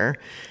nature.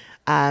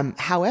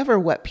 However,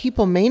 what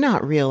people may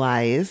not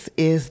realize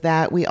is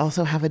that we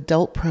also have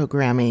adult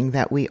programming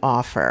that we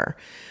offer.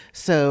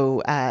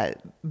 So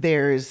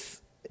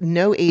there's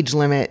no age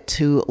limit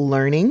to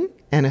learning,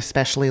 and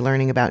especially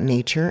learning about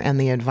nature and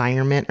the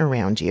environment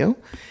around you.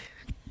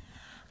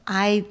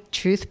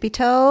 Truth be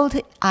told,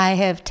 I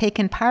have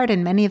taken part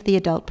in many of the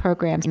adult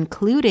programs,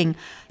 including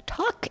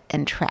Talk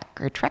and Trek,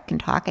 or Trek and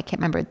Talk. I can't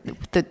remember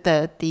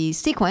the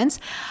sequence.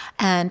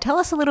 And tell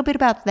us a little bit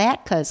about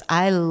that, because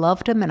I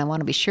loved them and I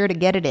want to be sure to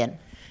get it in.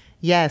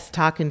 Yes,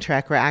 Talk and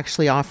Trek. We're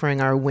actually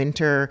offering our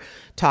winter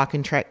Talk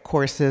and Trek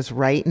courses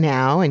right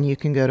now, and you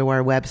can go to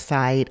our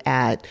website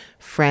at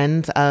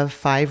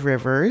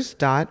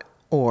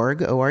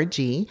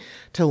friendsoffiverivers.org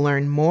to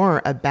learn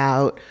more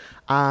about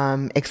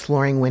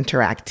exploring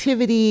winter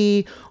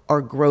activity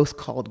or growth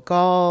called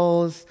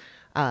galls.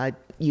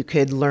 You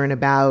could learn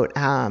about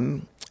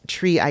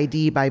Tree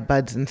ID by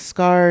Buds and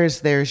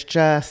Scars. There's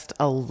just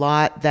a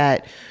lot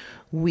that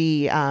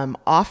we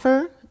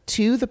offer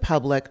to the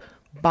public,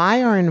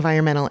 by our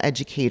environmental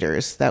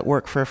educators that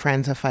work for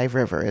Friends of Five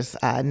Rivers.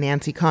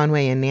 Nancy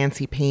Conway and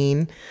Nancy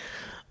Payne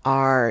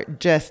are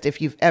just,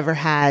 if you've ever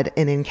had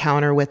an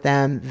encounter with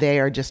them, they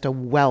are just a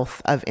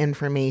wealth of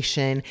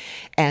information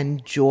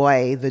and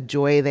joy. The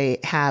joy they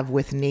have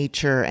with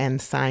nature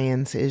and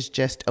science is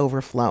just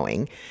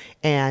overflowing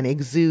and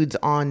exudes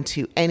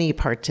onto any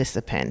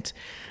participant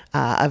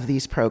of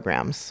these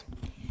programs.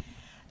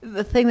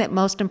 The thing that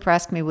most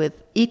impressed me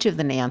with each of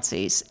the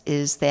Nancys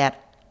is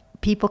that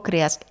people could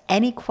ask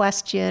any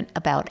question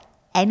about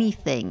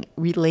anything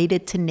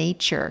related to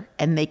nature,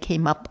 and they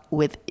came up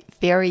with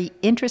very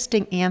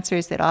interesting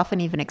answers that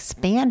often even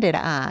expanded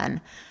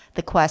on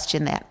the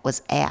question that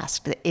was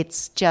asked.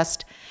 It's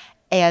just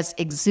as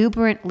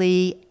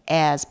exuberantly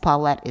as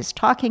Paulette is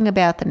talking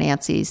about the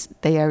Nancys,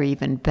 they are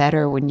even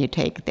better when you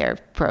take their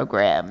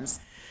programs.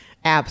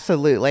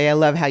 Absolutely. I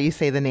love how you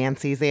say the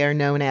Nancys. They are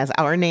known as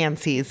our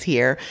Nancys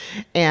here.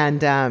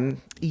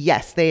 And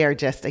yes, they are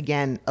just,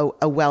 again,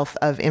 a wealth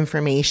of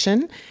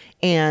information.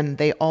 And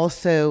they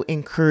also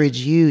encourage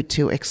you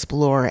to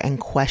explore and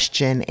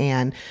question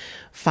and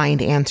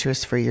find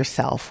answers for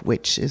yourself,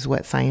 which is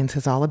what science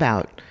is all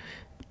about.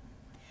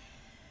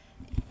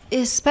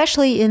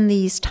 Especially in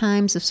these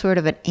times of sort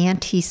of an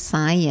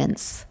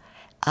anti-science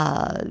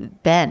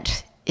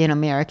bent in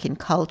American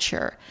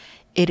culture,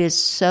 it is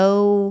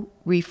so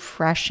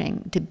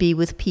refreshing to be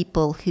with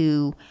people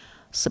who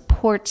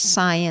support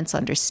science,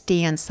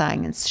 understand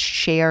science,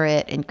 share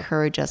it,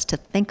 encourage us to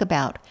think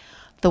about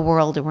the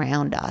world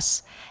around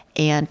us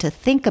and to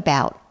think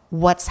about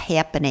what's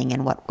happening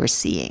and what we're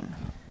seeing.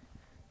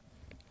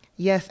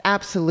 Yes,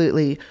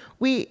 absolutely.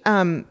 We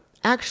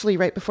actually,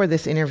 right before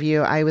this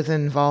interview, I was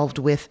involved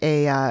with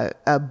a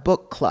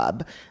book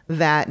club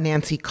that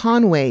Nancy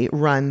Conway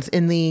runs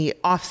in the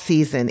off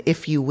season,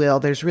 if you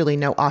will. There's really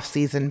no off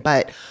season,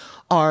 but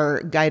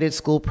our guided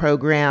school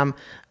program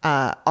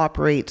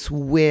operates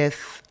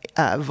with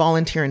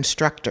volunteer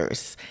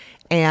instructors.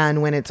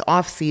 And when it's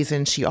off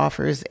season, she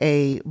offers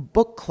a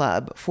book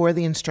club for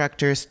the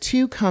instructors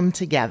to come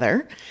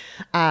together.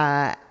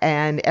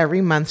 And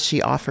every month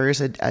she offers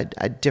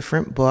a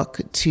different book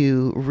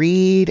to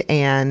read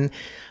and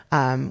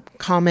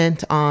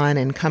comment on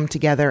and come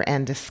together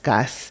and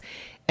discuss.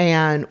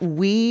 And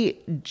we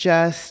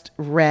just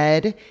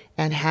read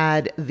and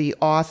had the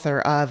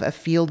author of A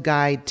Field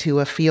Guide to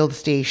a Field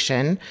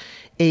Station,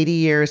 80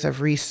 Years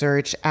of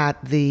Research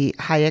at the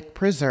Hauck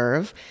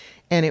Preserve.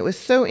 And it was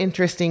so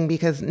interesting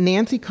because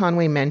Nancy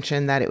Conway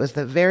mentioned that it was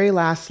the very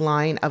last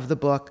line of the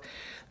book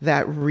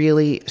that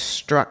really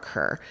struck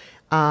her.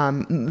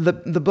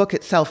 The book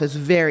itself is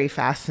very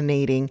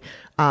fascinating,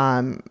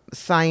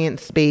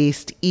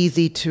 science-based,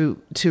 easy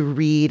to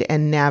read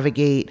and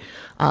navigate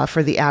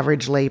for the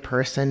average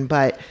layperson.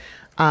 But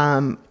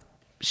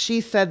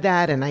she said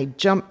that, and I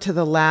jumped to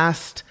the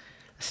last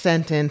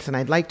sentence, and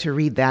I'd like to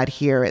read that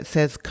here. It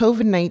says,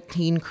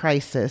 COVID-19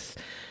 crisis.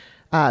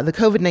 The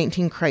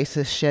COVID-19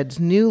 crisis sheds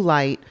new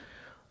light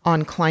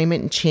on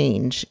climate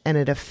change and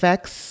its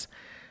effects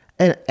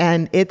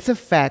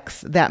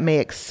that may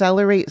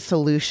accelerate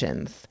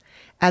solutions.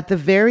 At the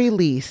very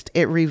least,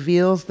 it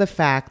reveals the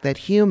fact that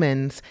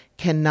humans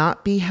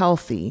cannot be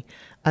healthy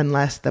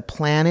unless the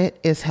planet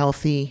is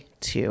healthy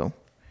too.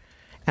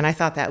 And I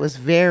thought that was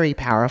very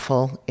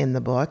powerful in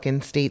the book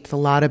and states a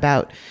lot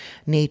about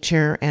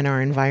nature and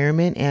our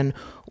environment and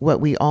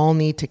what we all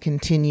need to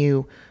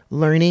continue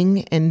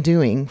learning and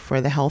doing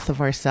for the health of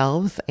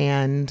ourselves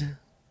and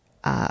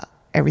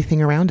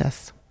everything around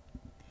us.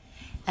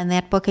 And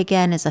that book,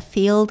 again, is A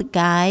Field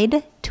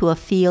Guide to a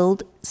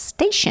Field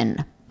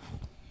Station.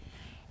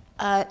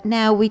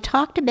 Now, we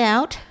talked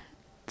about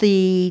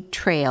the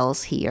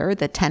trails here,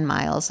 the 10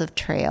 miles of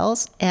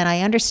trails, and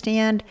I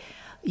understand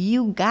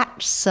you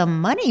got some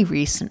money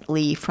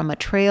recently from a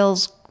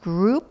trails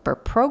group or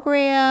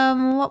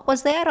program. What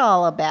was that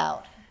all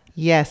about?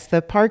 Yes,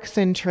 the Parks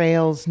and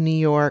Trails New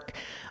York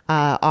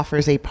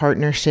offers a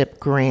partnership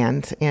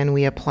grant, and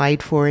we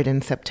applied for it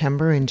in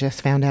September and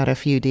just found out a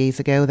few days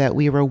ago that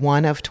we were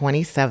one of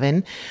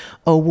 27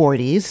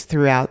 awardees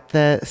throughout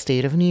the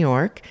state of New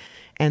York.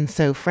 And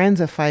so Friends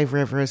of Five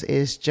Rivers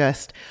is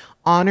just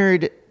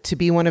honored to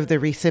be one of the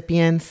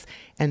recipients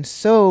and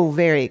so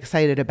very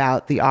excited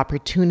about the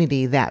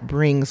opportunity that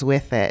brings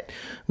with it.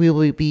 We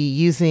will be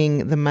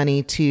using the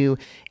money to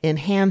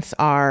enhance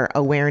our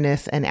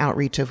awareness and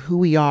outreach of who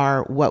we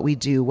are, what we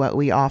do, what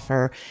we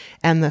offer,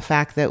 and the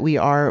fact that we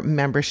are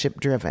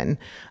membership driven.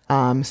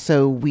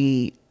 So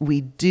we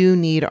do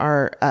need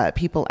our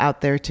people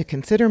out there to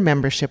consider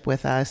membership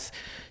with us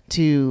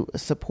to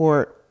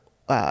support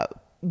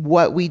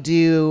what we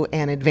do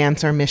and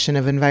advance our mission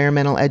of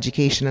environmental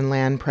education and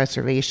land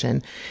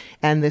preservation.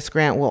 And this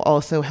grant will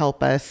also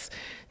help us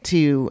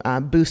to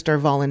boost our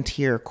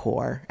volunteer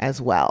corps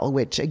as well,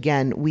 which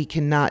again, we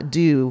cannot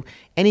do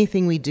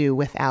anything we do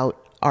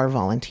without our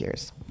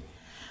volunteers.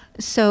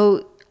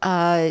 So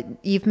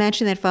you've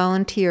mentioned that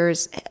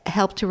volunteers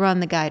help to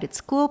run the guided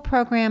school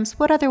programs.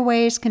 What other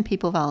ways can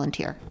people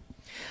volunteer?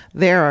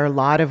 There are a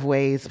lot of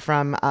ways,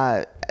 from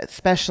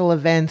special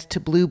events to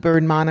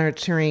bluebird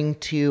monitoring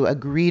to a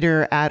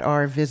greeter at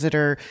our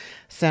visitor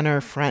center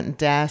front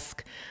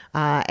desk.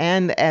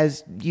 And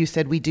as you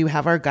said, we do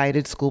have our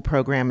guided school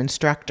program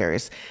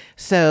instructors.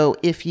 So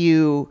if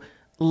you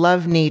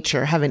love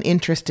nature, have an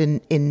interest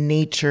in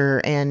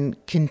nature and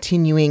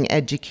continuing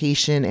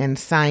education and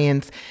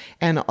science,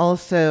 and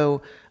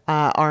also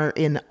are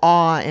in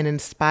awe and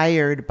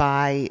inspired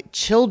by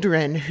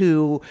children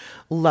who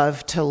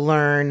love to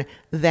learn,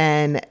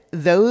 then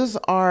those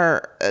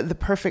are the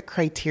perfect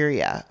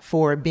criteria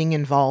for being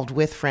involved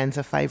with Friends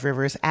of Five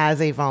Rivers as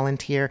a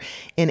volunteer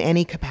in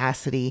any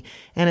capacity,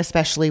 and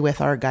especially with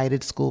our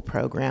guided school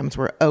programs.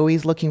 We're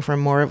always looking for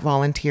more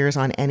volunteers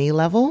on any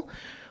level,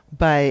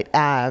 but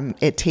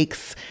it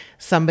takes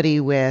somebody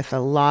with a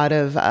lot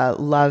of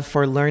love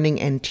for learning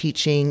and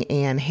teaching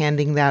and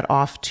handing that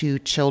off to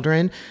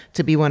children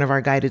to be one of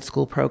our guided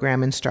school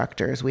program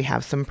instructors. We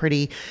have some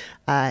pretty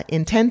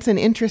intense and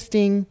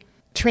interesting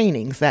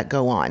trainings that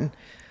go on.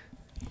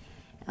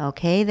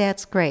 Okay,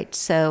 that's great.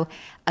 So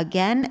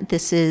again,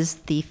 this is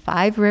the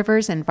Five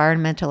Rivers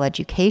Environmental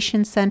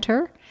Education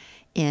Center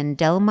in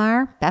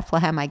Delmar,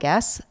 Bethlehem, I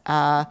guess.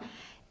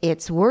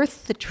 It's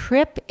worth the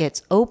trip.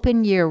 It's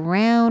open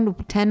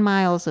year-round, 10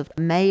 miles of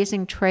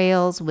amazing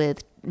trails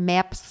with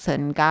maps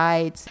and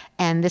guides.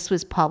 And this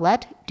was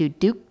Paulette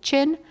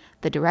Dudukchin,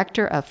 the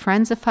director of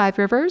Friends of Five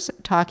Rivers,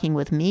 talking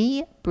with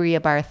me, Brea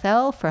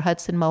Barthel, for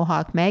Hudson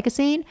Mohawk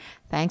Magazine.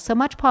 Thanks so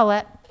much,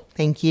 Paulette.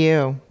 Thank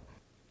you.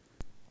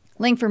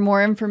 Link for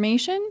more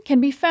information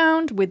can be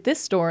found with this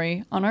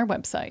story on our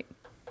website.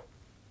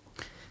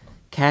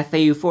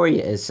 Cafe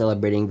Euphoria is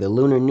celebrating the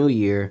Lunar New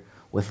Year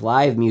with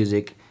live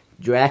music,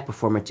 drag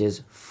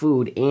performances,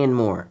 food, and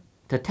more.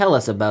 To tell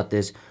us about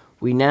this,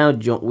 we're now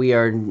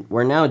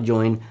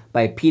joined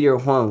by Peter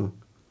Huang.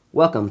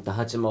 Welcome to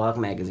Hudson Mohawk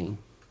Magazine.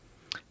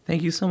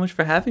 Thank you so much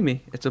for having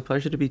me. It's a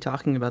pleasure to be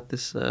talking about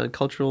this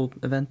cultural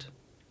event.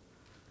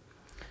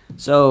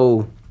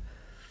 So,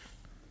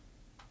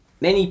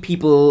 many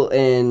people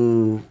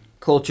in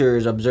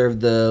cultures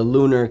observe the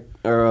lunar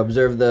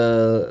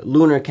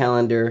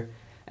calendar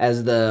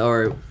as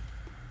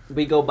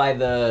we go by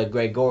the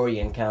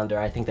Gregorian calendar.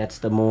 I think that's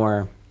the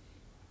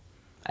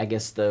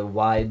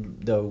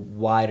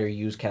wider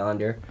used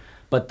calendar.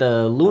 But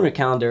the lunar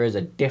calendar is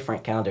a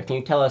different calendar. Can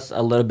you tell us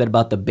a little bit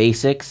about the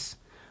basics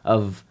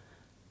of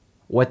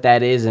what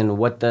that is and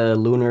what the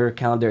lunar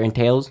calendar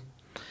entails?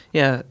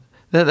 Yeah,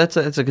 that's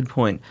a good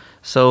point.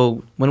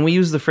 So when we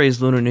use the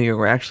phrase Lunar New Year,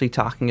 we're actually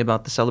talking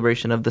about the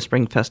celebration of the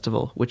Spring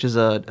Festival, which is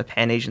a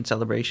Pan-Asian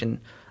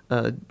celebration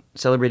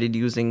celebrated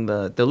using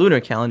the lunar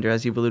calendar,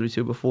 as you've alluded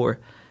to before.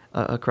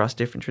 Across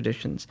different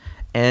traditions.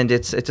 And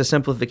it's a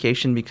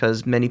simplification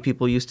because many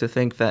people used to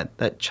think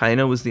that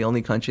China was the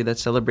only country that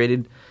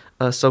celebrated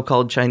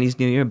so-called Chinese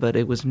New Year, but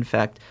it was in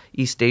fact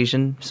East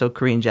Asian, so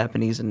Korean,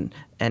 Japanese,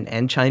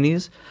 and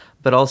Chinese.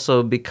 But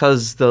also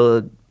because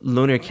the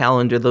lunar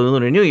calendar, the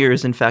Lunar New Year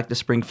is in fact a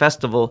spring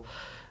festival,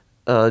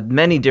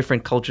 many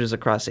different cultures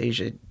across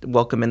Asia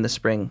welcome in the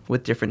spring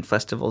with different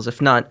festivals.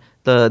 If not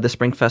the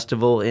spring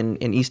festival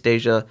in East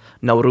Asia,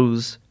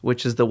 Nowruz,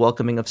 which is the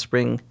welcoming of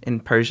spring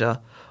in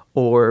Persia,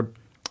 or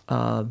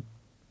in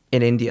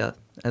India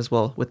as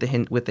well with the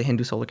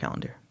Hindu solar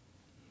calendar.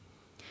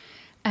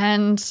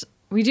 And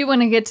we do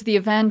want to get to the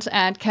event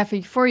at Cafe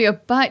Euphoria,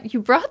 but you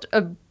brought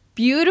a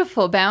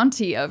beautiful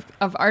bounty of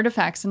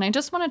artifacts. And I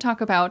just want to talk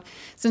about,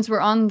 since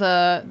we're on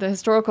the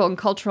historical and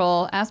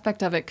cultural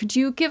aspect of it, could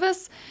you give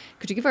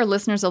our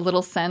listeners a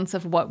little sense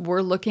of what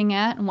we're looking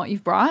at and what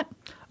you've brought?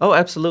 Oh,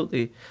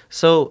 absolutely.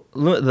 So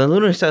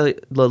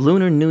the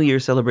Lunar New Year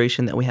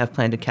celebration that we have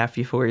planned at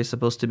Cafe Euphoria is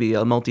supposed to be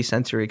a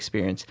multi-sensory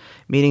experience,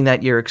 meaning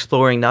that you're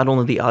exploring not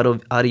only the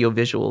audio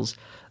visuals,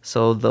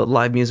 so the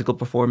live musical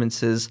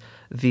performances,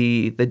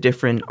 the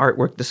different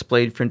artwork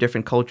displayed from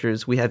different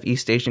cultures. We have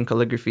East Asian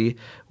calligraphy.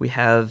 We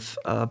have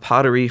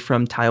pottery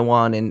from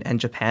Taiwan and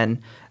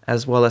Japan,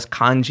 as well as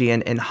kanji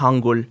and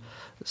hangul,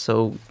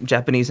 so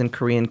Japanese and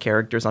Korean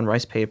characters on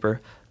rice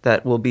paper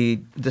that will be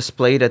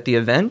displayed at the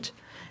event.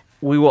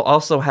 We will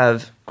also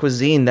have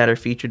cuisine that are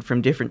featured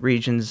from different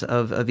regions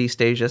of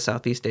East Asia,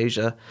 Southeast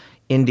Asia,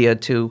 India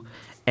too,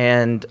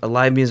 and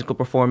live musical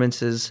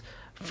performances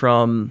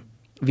from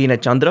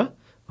Veena Chandra,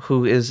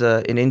 who is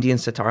an Indian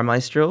sitar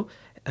maestro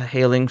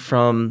hailing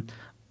from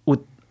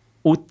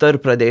Uttar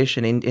Pradesh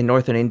in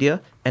northern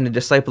India, and a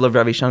disciple of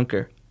Ravi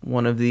Shankar,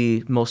 one of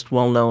the most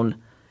well-known,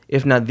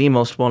 if not the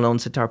most well-known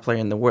sitar player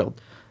in the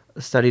world.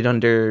 Studied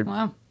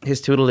under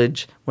his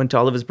tutelage, went to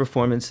all of his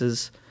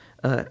performances,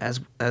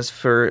 as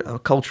for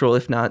cultural,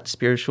 if not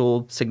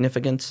spiritual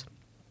significance.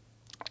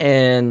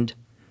 And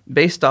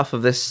based off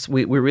of this,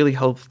 we really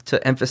hope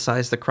to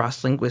emphasize the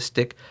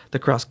cross-linguistic, the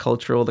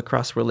cross-cultural, the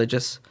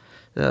cross-religious,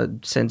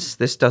 since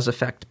this does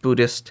affect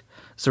Buddhist,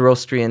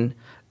 Zoroastrian,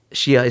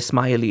 Shia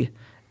Ismaili,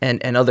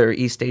 and other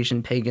East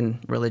Asian pagan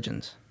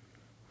religions.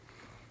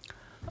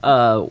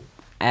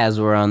 As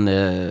we're on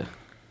the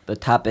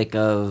topic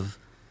of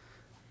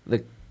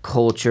the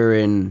culture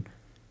and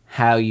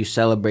how you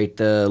celebrate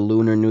the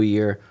Lunar New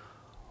Year,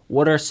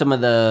 what are some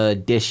of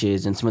the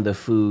dishes and some of the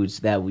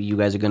foods that you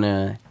guys are going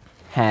to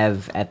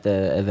have at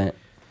the event?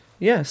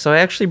 Yeah, so I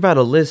actually brought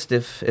a list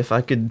if I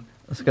could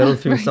go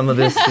through some of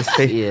this.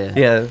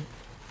 Yeah.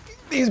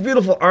 These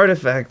beautiful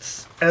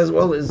artifacts, as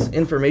well as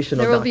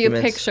informational There will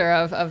documents. be a picture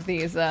of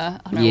these on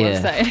our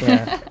Yeah.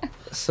 website.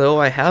 So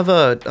I have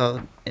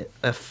a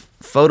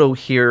photo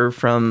here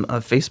from a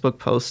Facebook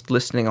post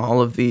listing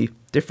all of the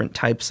different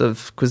types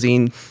of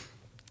cuisine.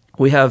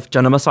 We have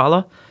chana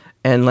masala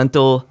and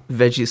lentil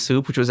veggie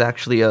soup, which was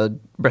actually a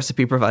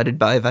recipe provided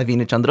by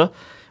Vivina Chandra,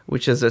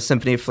 which is a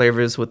symphony of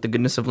flavors with the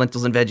goodness of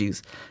lentils and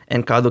veggies,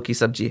 and kaddu ki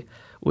sabji,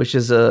 which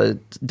is a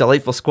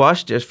delightful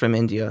squash dish from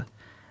India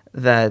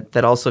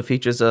that also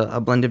features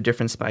a blend of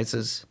different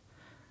spices.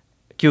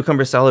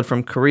 Cucumber salad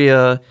from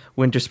Korea,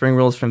 winter spring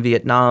rolls from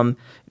Vietnam,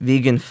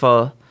 vegan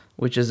pho,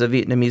 which is a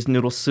Vietnamese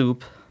noodle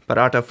soup,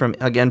 paratha from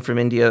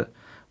India,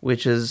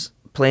 which is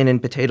plain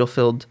and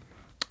potato-filled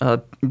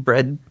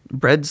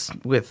breads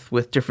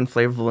with different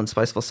flavorful and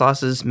spiceful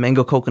sauces,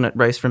 mango coconut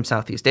rice from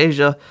Southeast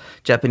Asia,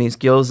 Japanese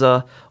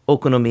gyoza,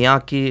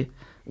 okonomiyaki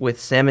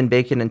with salmon,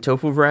 bacon, and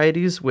tofu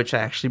varieties, which I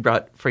actually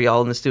brought for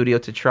y'all in the studio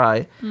to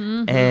try,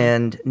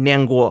 and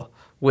nianguo,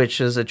 which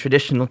is a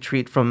traditional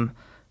treat from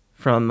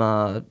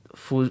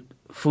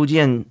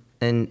Fujian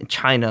in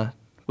China,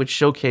 which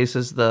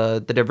showcases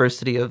the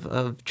diversity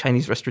of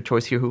Chinese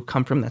restaurateurs here who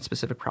come from that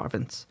specific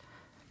province.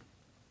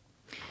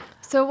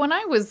 So when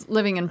I was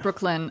living in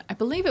Brooklyn, I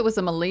believe it was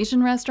a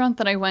Malaysian restaurant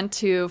that I went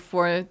to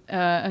for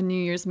a New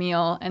Year's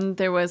meal, and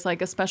there was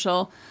like a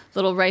special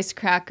little rice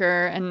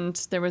cracker, and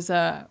there was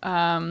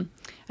I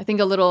think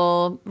a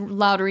little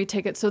lottery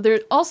ticket. So there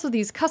are also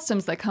these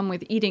customs that come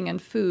with eating and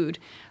food.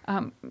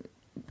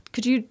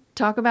 Could you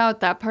talk about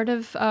that part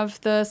of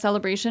the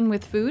celebration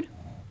with food?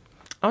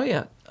 Oh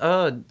yeah,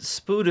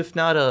 Spood, if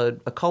not a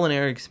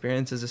culinary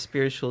experience, is a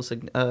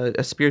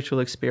spiritual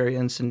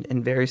experience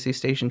in various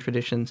East Asian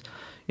traditions.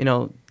 You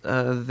know,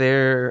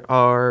 there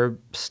are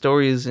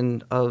stories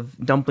of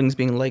dumplings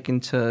being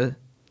likened to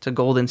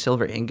gold and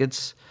silver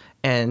ingots,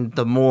 and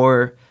the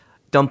more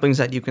dumplings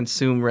that you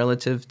consume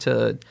relative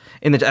to,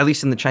 at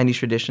least in the Chinese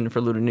tradition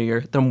for Lunar New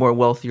Year, the more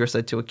wealth you're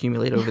said to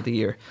accumulate over the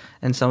year,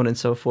 and so on and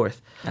so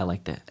forth. I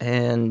like that.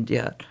 And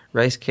yeah,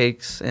 rice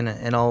cakes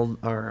and all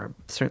are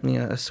certainly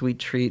a sweet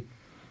treat.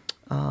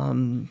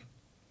 And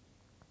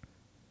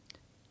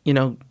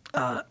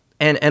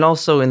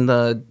also in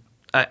the,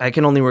 I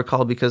can only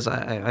recall because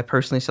I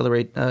personally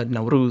celebrate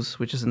Nowruz,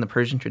 which is in the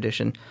Persian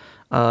tradition.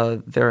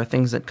 There are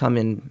things that come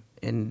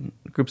in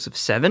groups of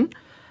 7,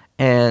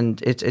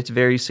 and it's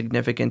very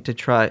significant to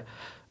try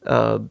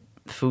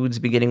foods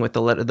beginning with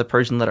the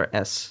Persian letter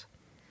S.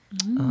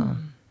 I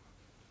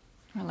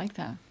like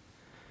that.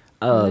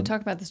 Want to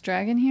talk about this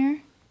dragon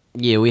here?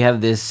 Yeah, we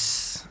have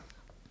this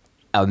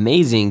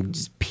amazing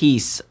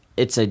piece.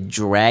 It's a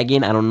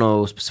dragon. I don't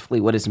know specifically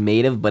what it's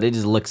made of, but it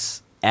just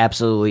looks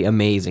absolutely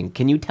amazing.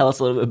 Can you tell us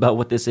a little bit about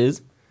what this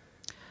is?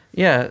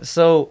 Yeah,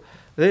 so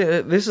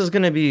this is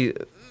going to be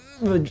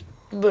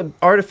the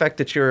artifact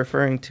that you're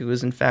referring to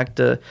is in fact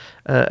a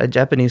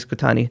Japanese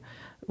Kutani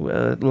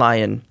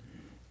lion,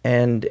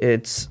 and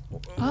it's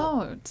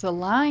it's a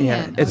lion.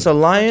 Yeah, it's a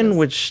lion,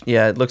 which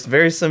it looks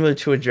very similar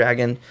to a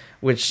dragon.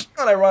 Which,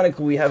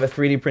 ironically, we have a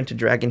 3D printed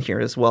dragon here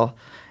as well,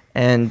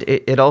 and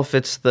it all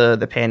fits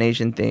the Pan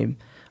Asian theme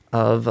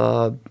of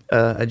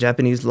a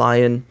Japanese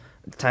lion,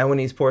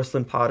 Taiwanese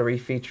porcelain pottery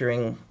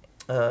featuring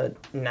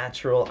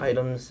natural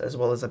items as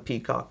well as a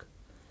peacock.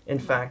 In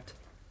fact,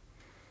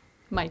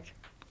 Mike.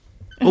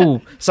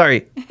 Oh,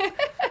 sorry,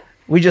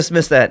 we just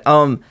missed that.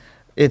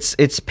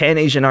 It's Pan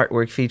Asian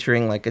artwork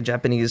featuring like a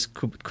Japanese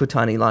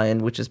Kutani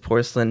lion, which is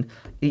porcelain,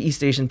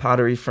 East Asian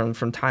pottery from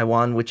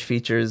Taiwan, which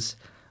features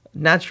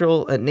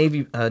natural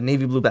navy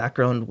blue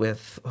background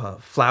with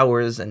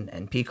flowers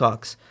and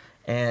peacocks,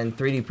 and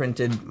 3D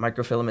printed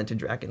microfilamented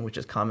dragon, which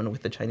is common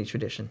with the Chinese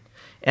tradition,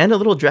 and a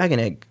little dragon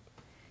egg,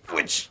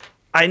 which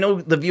I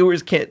know the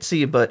viewers can't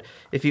see, but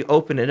if you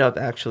open it up,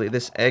 actually,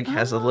 this egg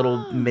has a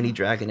little mini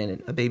dragon in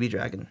it, a baby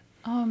dragon.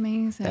 Oh,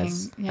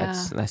 amazing.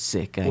 That's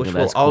sick. Which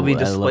will all be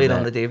displayed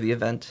on the day of the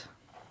event.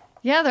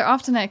 Yeah, they're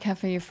often at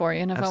Cafe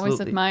Euphoria, and I've always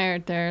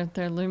admired their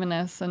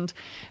luminous. And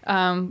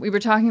we were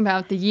talking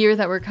about the year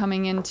that we're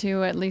coming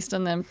into, at least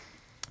on the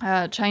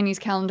Chinese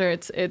calendar.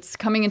 It's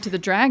coming into the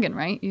dragon,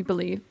 right? You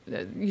believe?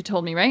 You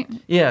told me, right?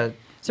 Yeah.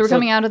 So we're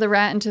coming out of the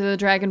rat into the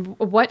dragon.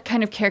 What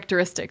kind of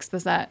characteristics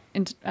does that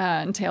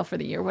entail for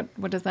the year?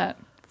 What does that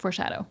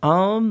foreshadow?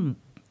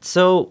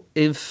 So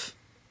if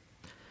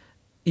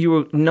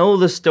you know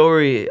the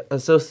story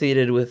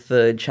associated with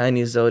the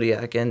Chinese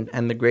zodiac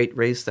and the great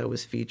race that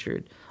was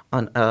featured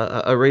on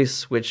a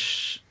race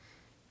which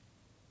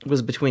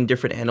was between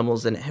different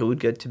animals and who would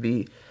get to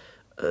be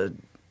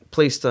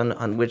placed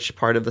on which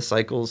part of the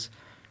cycles.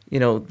 You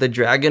know, the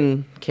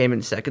dragon came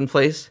in second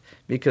place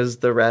because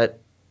the rat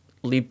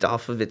leaped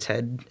off of its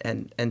head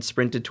and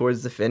sprinted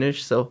towards the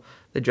finish. So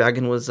the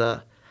dragon was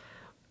the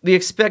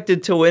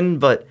expected to win,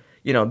 but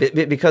you know,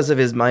 because of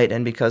his might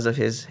and because of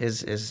his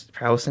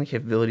prowess and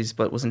capabilities,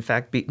 but was in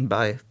fact beaten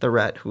by the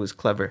rat, who was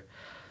clever.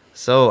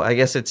 So I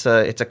guess it's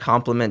a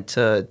compliment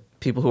to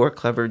people who are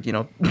clever,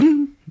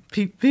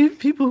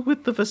 people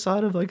with the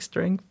facade of like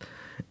strength.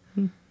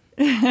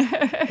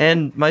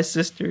 And my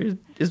sister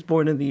is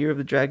born in the year of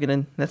the dragon,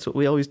 and that's what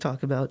we always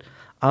talk about.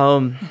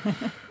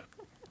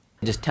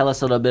 Just tell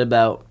us a little bit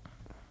about,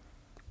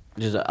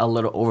 just a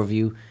little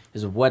overview,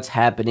 just what's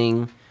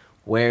happening,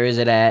 where is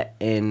it at,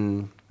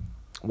 and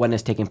when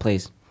it's taking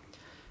place.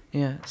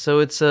 Yeah, so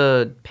it's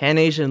a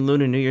Pan-Asian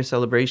Lunar New Year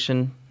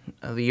celebration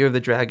of the Year of the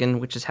Dragon,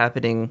 which is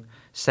happening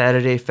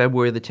Saturday,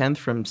 February the 10th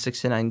from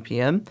 6 to 9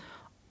 p.m.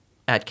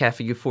 at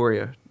Cafe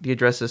Euphoria. The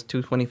address is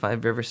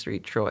 225 River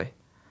Street, Troy.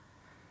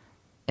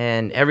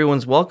 And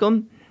everyone's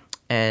welcome.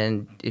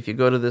 And if you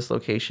go to this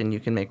location, you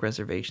can make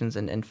reservations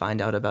and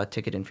find out about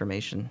ticket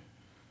information.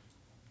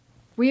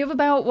 We have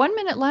about 1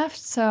 minute left.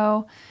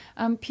 So,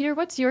 Peter,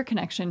 what's your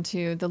connection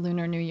to the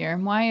Lunar New Year?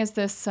 Why is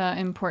this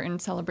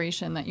important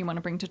celebration that you want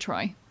to bring to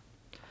Troy?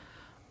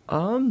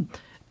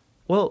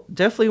 Well,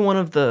 definitely one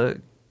of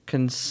the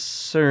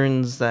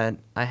concerns that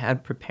I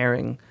had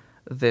preparing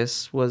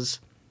this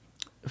was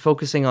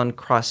focusing on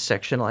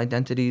cross-sectional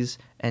identities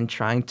and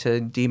trying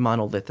to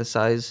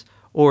demonolithicize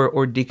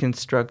or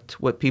deconstruct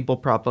what people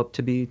prop up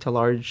to be to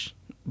large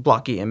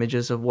blocky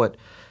images of what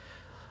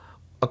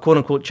a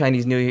quote-unquote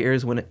Chinese New Year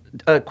is when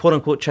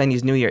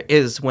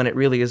it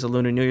really is a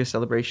Lunar New Year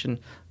celebration,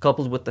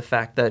 coupled with the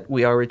fact that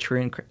we are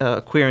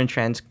a queer and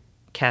trans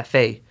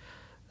cafe.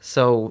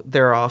 So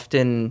there are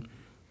often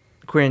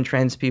queer and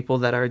trans people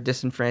that are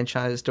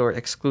disenfranchised or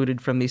excluded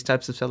from these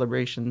types of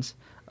celebrations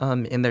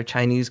in their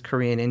Chinese,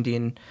 Korean,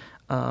 Indian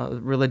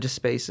religious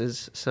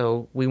spaces.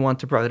 So we want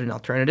to provide an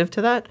alternative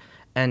to that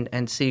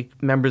and seek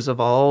members of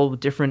all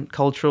different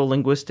cultural,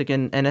 linguistic,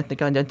 and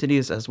ethnic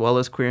identities, as well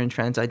as queer and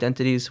trans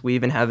identities. We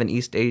even have an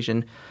East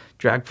Asian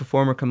drag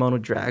performer, Kimono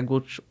Drag,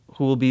 who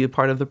will be a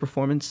part of the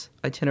performance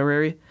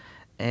itinerary,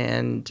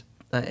 and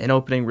an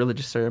opening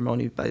religious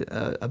ceremony by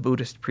a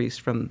Buddhist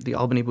priest from the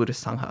Albany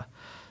Buddhist Sangha.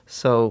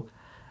 So,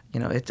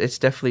 it's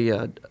definitely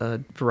a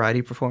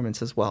variety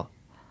performance as well.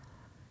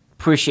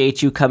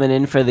 Appreciate you coming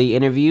in for the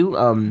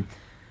interview.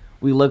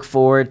 We look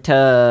forward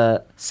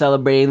to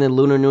celebrating the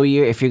Lunar New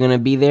Year if you're going to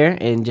be there.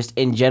 And just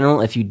in general,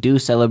 if you do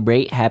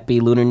celebrate, happy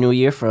Lunar New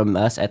Year from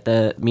us at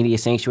the Media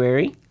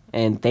Sanctuary.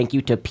 And thank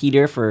you to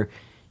Peter for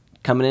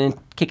coming in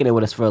and kicking it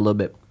with us for a little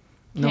bit.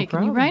 Okay,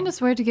 can you remind us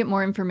where to get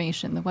more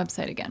information, the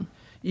website again?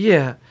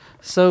 Yeah.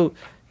 So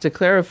to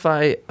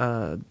clarify,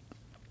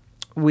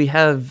 we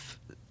have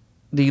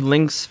the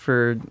links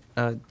for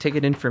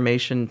ticket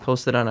information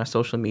posted on our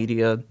social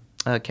media,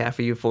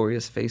 Cafe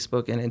Euphoria's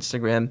Facebook and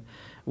Instagram.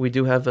 We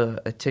do have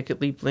a Ticket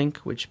Leap link,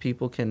 which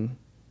people can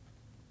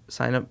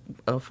sign up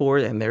for,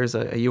 and there's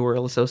a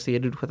URL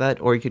associated with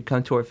that, or you could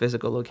come to our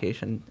physical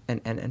location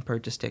and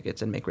purchase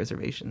tickets and make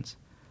reservations.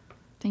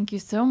 Thank you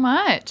so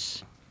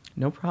much.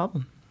 No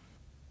problem.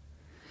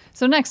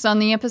 So next on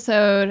the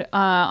episode,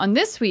 on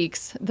this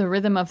week's The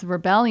Rhythm of the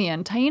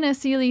Rebellion, Taina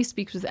Asili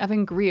speaks with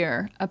Evan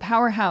Greer, a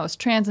powerhouse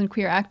trans and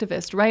queer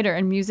activist, writer,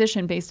 and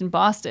musician based in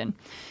Boston.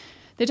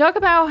 They talk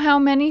about how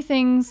many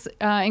things,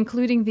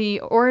 including the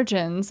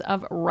origins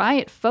of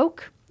riot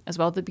folk, as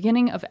well as the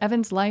beginning of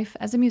Evan's life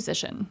as a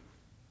musician.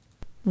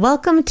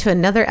 Welcome to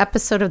another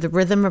episode of The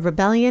Rhythm of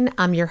Rebellion.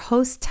 I'm your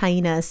host,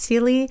 Taina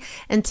Asili,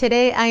 and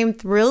today I am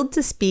thrilled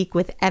to speak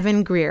with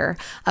Evan Greer,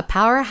 a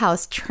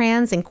powerhouse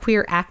trans and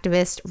queer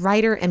activist,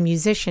 writer, and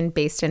musician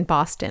based in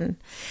Boston.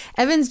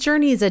 Evan's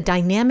journey is a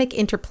dynamic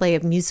interplay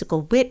of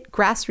musical wit,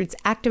 grassroots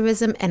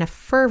activism, and a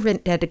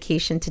fervent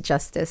dedication to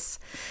justice.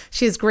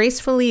 She has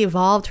gracefully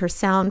evolved her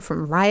sound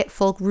from riot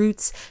folk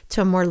roots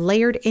to a more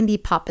layered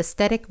indie pop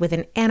aesthetic with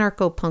an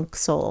anarcho-punk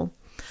soul.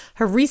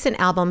 Her recent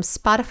album,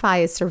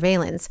 Spotify's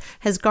Surveillance,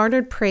 has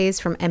garnered praise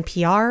from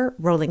NPR,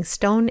 Rolling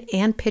Stone,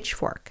 and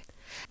Pitchfork.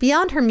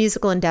 Beyond her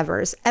musical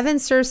endeavors, Evan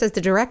serves as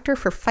the director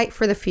for Fight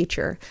for the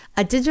Future,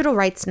 a digital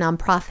rights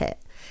nonprofit.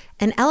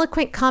 An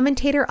eloquent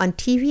commentator on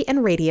TV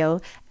and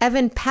radio,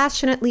 Evan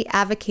passionately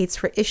advocates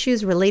for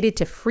issues related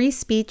to free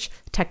speech,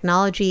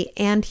 technology,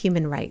 and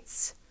human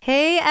rights.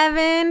 Hey,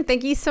 Evan,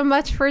 thank you so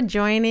much for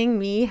joining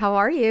me. How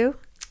are you?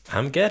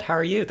 I'm good. How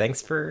are you?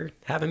 Thanks for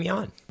having me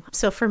on.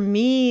 So for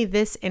me,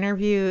 this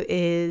interview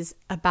is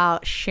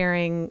about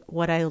sharing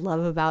what I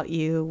love about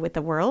you with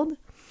the world.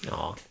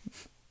 Aw.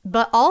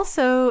 But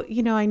also,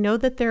 I know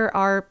that there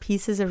are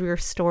pieces of your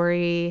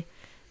story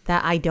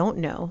that I don't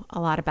know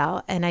a lot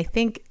about. And I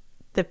think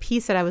the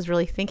piece that I was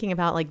really thinking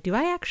about, do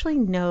I actually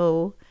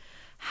know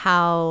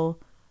how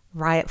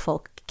riot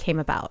folk came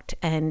about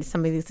and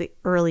some of these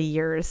early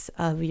years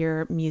of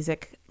your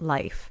music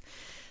life?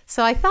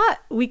 So I thought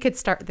we could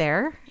start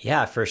there.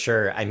 Yeah, for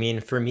sure. I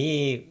mean, for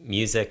me,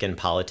 music and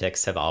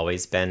politics have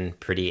always been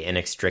pretty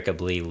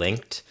inextricably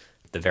linked.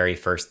 The very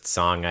first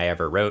song I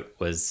ever wrote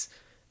was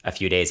a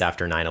few days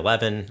after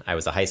 9/11. I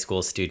was a high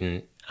school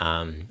student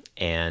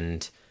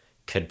and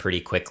could pretty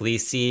quickly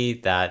see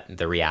that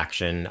the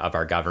reaction of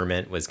our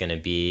government was going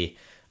to be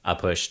a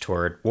push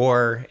toward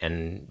war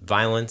and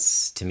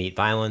violence to meet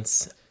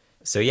violence.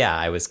 So yeah,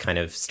 I was kind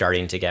of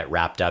starting to get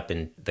wrapped up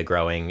in the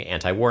growing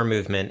anti-war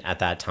movement at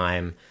that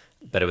time.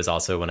 But it was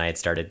also when I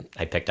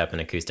picked up an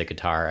acoustic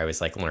guitar, I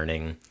was like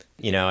learning,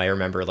 I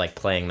remember like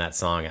playing that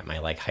song at my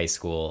like high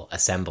school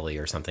assembly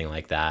or something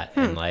like that.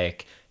 And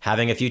like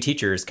having a few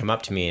teachers come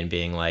up to me and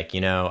being like,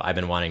 I've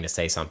been wanting to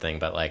say something,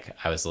 but like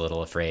I was a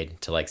little afraid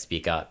to like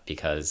speak up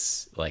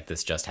because like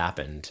this just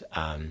happened.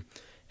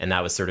 And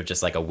that was sort of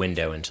just like a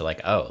window into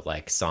like, oh,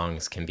 like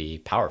songs can be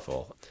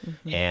powerful.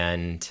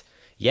 And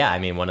yeah, I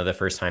mean, one of the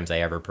first times I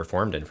ever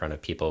performed in front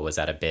of people was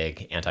at a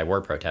big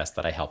anti-war protest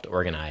that I helped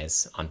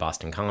organize on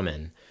Boston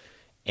Common.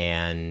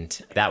 And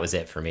that was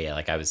it for me.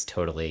 Like I was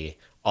totally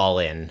all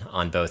in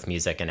on both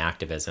music and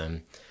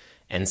activism.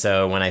 And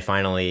so when I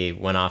finally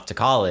went off to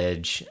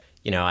college,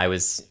 I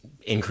was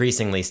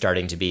increasingly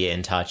starting to be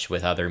in touch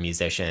with other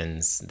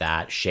musicians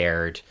that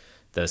shared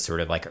those sort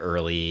of like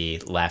early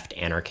left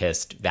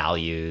anarchist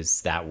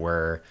values that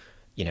were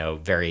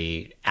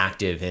very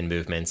active in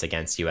movements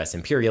against U.S.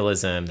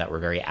 imperialism, that were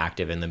very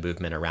active in the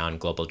movement around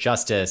global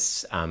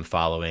justice,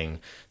 following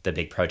the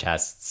big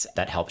protests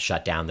that helped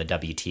shut down the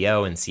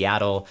WTO in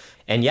Seattle.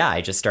 And yeah,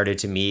 I just started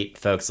to meet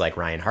folks like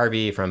Ryan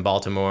Harvey from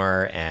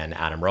Baltimore and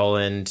Adam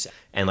Rowland.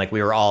 And like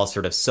we were all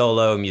sort of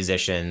solo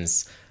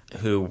musicians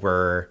who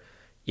were,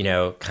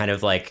 kind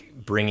of like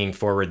bringing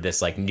forward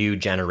this like new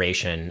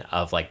generation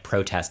of like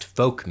protest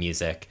folk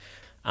music.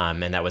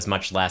 And that was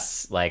much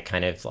less like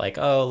kind of like,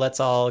 oh, let's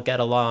all get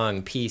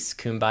along, peace,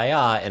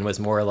 kumbaya, and was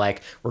more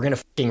like, we're going to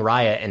fucking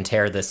riot and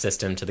tear this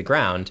system to the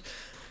ground.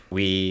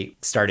 We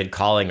started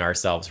calling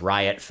ourselves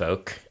riot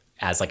folk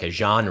as like a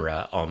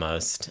genre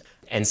almost.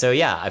 And so,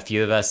 yeah, a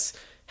few of us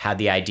had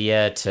the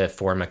idea to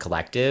form a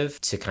collective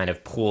to kind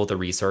of pool the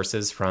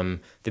resources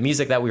from the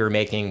music that we were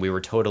making. We were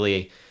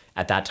totally,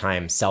 at that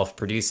time,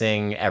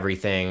 self-producing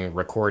everything,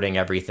 recording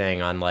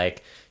everything on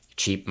like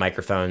cheap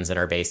microphones in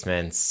our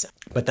basements,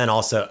 but then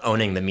also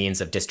owning the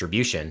means of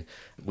distribution.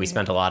 We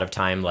spent a lot of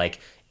time like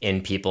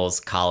in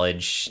people's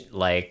college,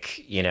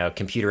 like,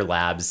 computer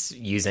labs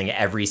using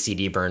every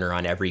CD burner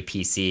on every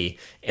PC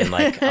in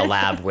like a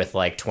lab with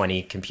like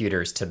 20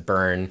 computers to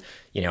burn,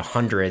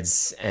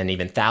 hundreds and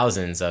even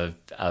thousands of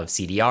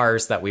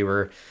CDRs that we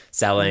were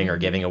selling or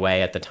giving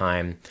away at the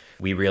time.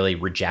 We really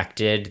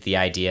rejected the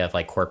idea of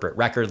like corporate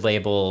record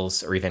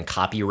labels or even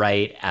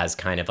copyright as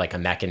kind of like a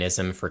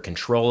mechanism for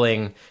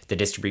controlling the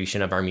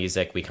distribution of our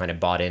music. We kind of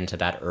bought into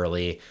that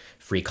early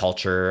free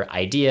culture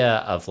idea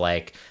of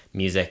like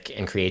music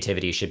and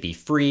creativity should be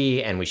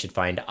free and we should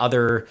find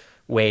other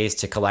ways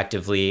to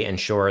collectively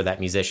ensure that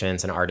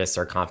musicians and artists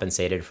are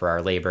compensated for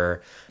our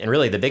labor. And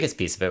really the biggest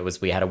piece of it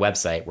was we had a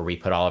website where we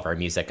put all of our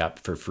music up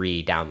for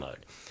free download.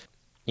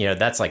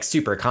 That's like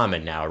super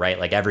common now, right?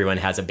 Like everyone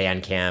has a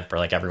Bandcamp or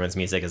like everyone's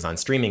music is on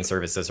streaming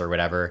services or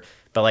whatever.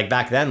 But like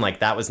back then, like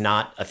that was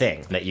not a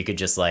thing that you could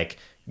just like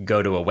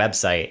go to a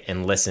website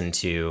and listen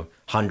to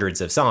hundreds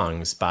of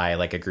songs by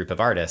like a group of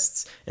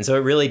artists. And so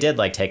it really did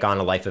like take on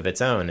a life of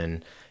its own.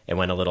 And it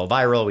went a little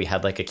viral. We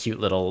had like a cute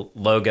little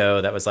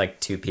logo that was like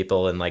two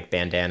people in like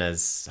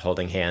bandanas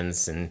holding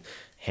hands and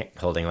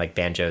holding like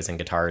banjos and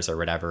guitars or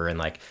whatever. And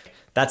like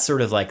that's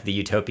sort of like the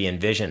utopian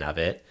vision of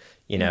it.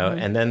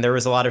 And then there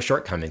was a lot of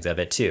shortcomings of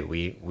it too.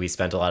 We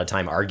spent a lot of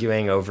time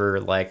arguing over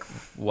like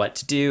what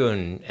to do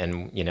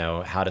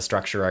and how to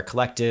structure our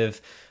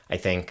collective. I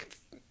think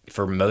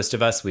for most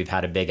of us, we've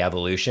had a big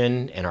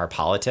evolution in our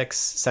politics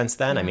since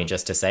then. I mean,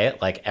 just to say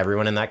it, like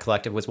everyone in that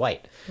collective was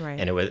white. Right.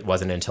 And it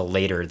wasn't until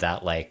later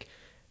that like,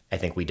 I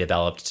think we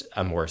developed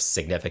a more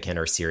significant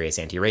or serious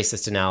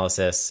anti-racist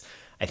analysis.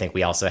 I think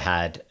we also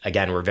had,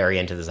 again, we're very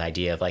into this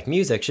idea of like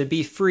music should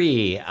be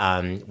free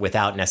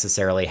without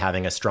necessarily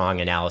having a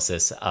strong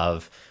analysis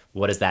of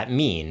what does that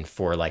mean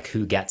for like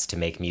who gets to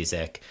make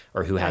music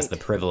or who has the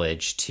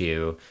privilege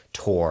to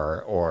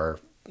tour or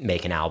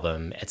make an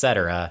album,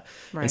 etc.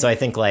 Right. And so I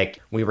think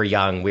like we were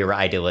young, we were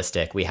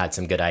idealistic, we had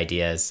some good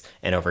ideas.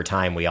 And over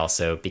time, we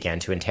also began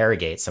to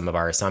interrogate some of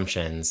our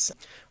assumptions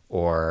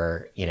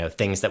or,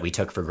 things that we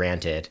took for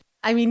granted.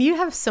 I mean, you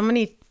have so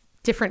many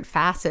different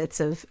facets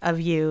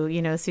of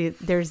you, so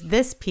there's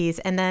this piece.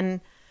 And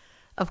then,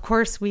 of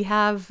course, we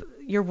have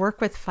your work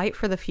with Fight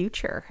for the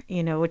Future,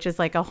 which is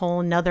like a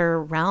whole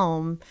nother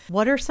realm.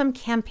 What are some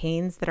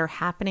campaigns that are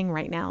happening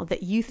right now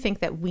that you think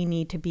that we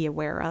need to be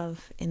aware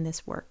of in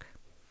this work?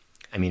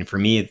 I mean, for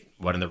me,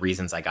 one of the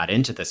reasons I got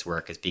into this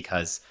work is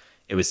because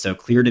it was so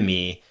clear to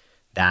me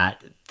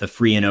that the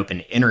free and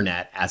open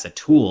internet as a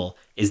tool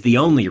is the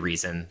only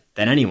reason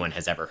that anyone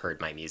has ever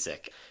heard my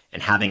music.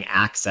 And having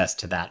access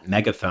to that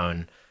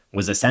megaphone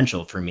was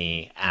essential for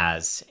me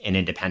as an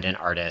independent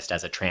artist,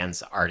 as a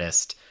trans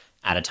artist,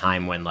 at a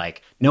time when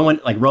like no one,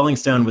 like Rolling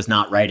Stone was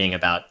not writing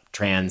about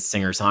trans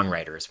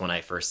singer-songwriters when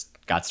I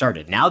first got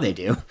started. Now they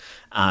do.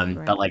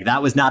 But like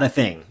that was not a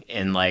thing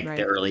in like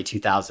the early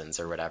 2000s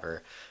or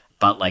whatever.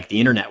 But like the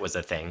internet was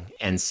a thing.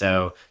 And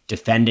so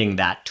defending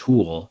that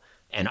tool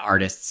and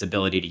artists'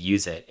 ability to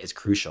use it is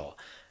crucial.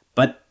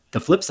 But the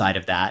flip side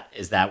of that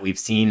is that we've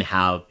seen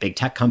how big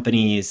tech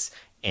companies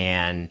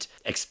and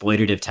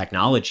exploitative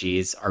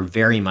technologies are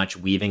very much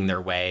weaving their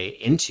way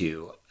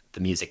into the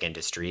music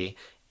industry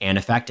and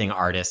affecting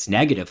artists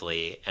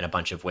negatively in a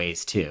bunch of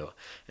ways too.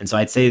 And so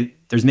I'd say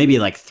there's maybe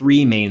like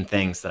three main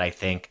things that I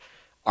think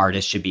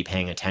artists should be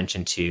paying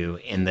attention to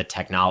in the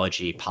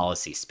technology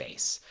policy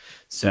space.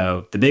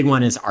 So the big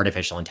one is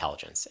artificial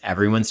intelligence.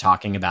 Everyone's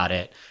talking about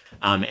it.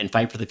 And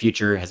Fight for the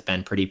Future has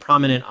been pretty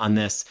prominent on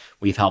this.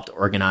 We've helped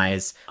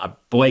organize a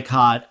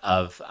boycott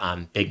of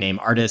big name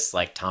artists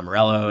like Tom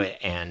Morello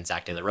and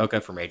Zach De La Rocha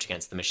from Rage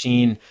Against the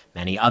Machine,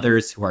 many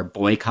others who are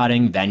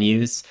boycotting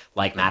venues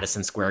like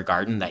Madison Square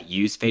Garden that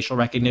use facial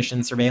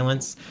recognition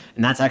surveillance.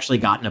 And that's actually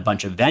gotten a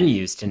bunch of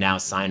venues to now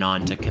sign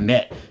on to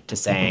commit to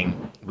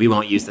saying, we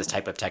won't use this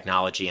type of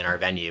technology in our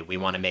venue. We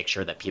want to make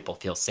sure that people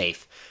feel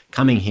safe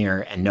coming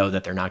here and know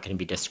that they're not going to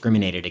be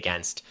discriminated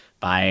against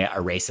by a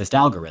racist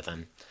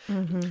algorithm.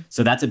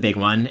 So that's a big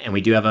one. And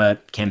we do have a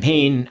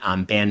campaign,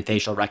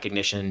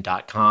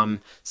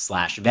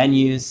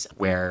 banfacialrecognition.com/venues,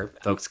 where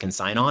folks can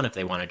sign on if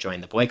they want to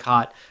join the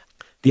boycott.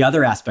 The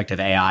other aspect of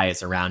AI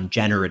is around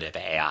generative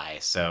AI.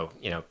 So,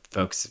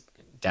 folks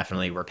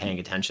definitely were paying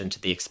attention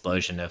to the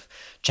explosion of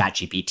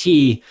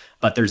ChatGPT,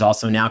 but there's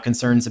also now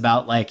concerns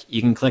about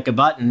you can click a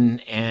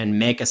button and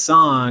make a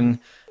song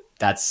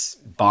that's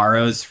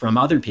borrows from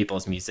other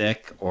people's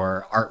music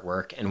or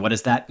artwork. And what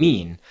does that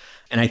mean?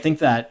 And I think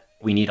that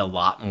we need a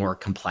lot more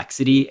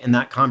complexity in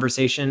that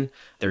conversation.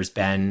 There's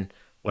been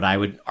what I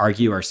would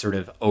argue are sort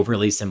of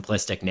overly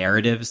simplistic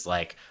narratives,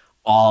 like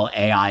all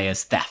AI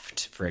is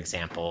theft, for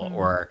example,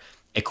 or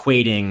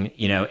equating,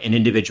 an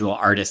individual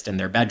artist in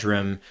their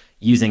bedroom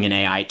using an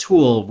AI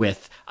tool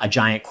with a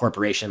giant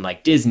corporation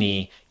like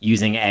Disney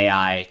using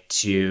AI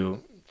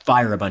to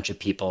fire a bunch of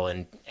people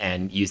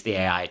and use the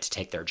AI to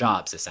take their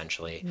jobs,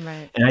 essentially.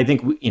 Right. And I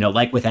think,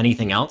 like with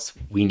anything else,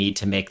 we need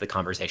to make the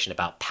conversation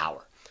about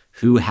power.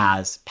 Who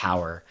has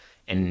power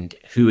and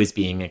who is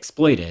being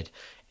exploited?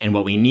 And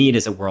what we need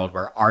is a world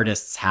where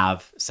artists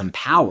have some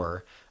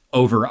power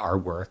over our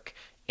work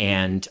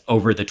and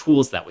over the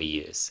tools that we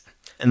use.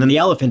 And then the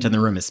elephant in the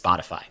room is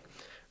Spotify,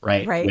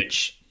 right?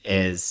 Which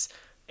is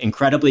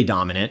incredibly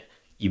dominant.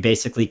 You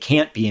basically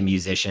can't be a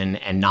musician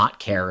and not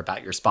care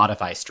about your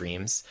Spotify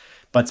streams.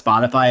 But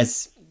Spotify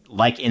is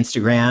like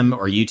Instagram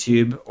or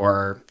YouTube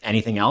or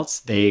anything else.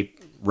 They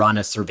run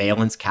a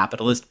surveillance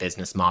capitalist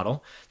business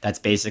model that's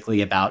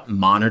basically about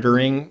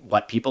monitoring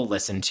what people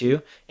listen to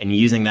and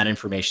using that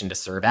information to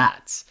serve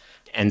ads.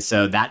 And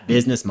so that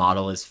business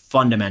model is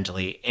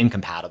fundamentally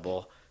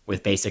incompatible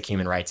with basic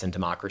human rights and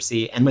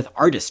democracy and with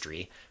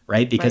artistry,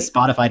 right? Because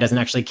Spotify doesn't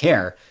actually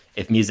care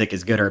if music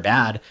is good or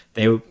bad.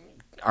 They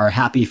are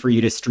happy for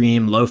you to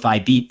stream lo-fi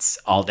beats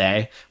all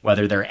day,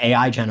 whether they're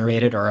AI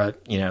generated or,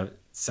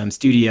 some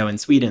studio in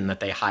Sweden that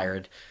they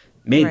hired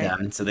made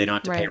them so they don't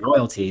have to pay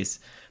royalties.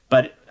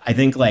 But I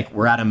think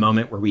we're at a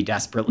moment where we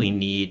desperately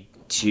need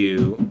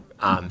to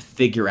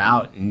figure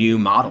out new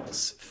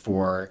models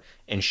for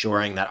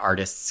ensuring that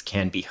artists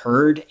can be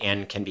heard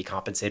and can be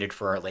compensated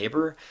for our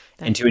labor,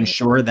 and to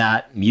ensure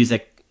that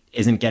music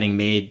isn't getting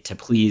made to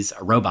please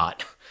a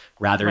robot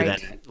rather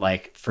than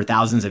for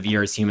thousands of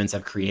years, humans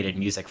have created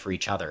music for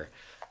each other.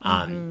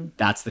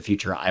 That's the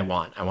future I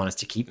want. I want us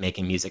to keep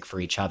making music for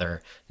each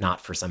other, not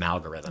for some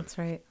algorithm. That's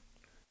right.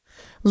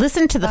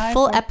 Listen to the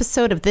full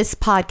episode of this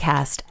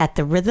podcast at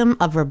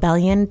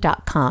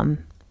therhythmofrebellion.com.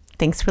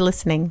 Thanks for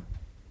listening.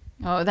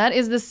 Oh, that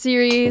is the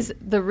series,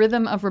 The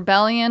Rhythm of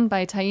Rebellion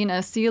by Taina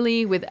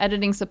Asili, with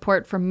editing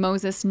support from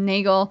Moses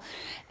Nagel.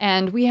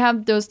 And we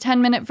have those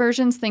 10-minute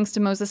versions thanks to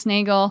Moses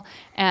Nagel.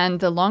 And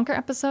the longer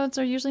episodes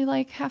are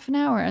usually half an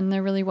hour, and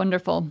they're really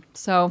wonderful.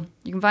 So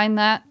you can find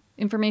that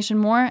information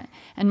more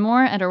and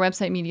more at our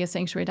website,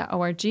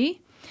 mediasanctuary.org.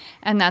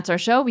 And that's our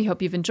show. We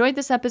hope you've enjoyed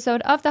this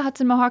episode of the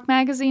Hudson Mohawk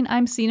Magazine.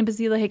 I'm Sina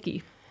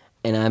Bazila-Hickey.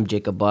 And I'm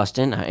Jacob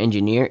Boston. Our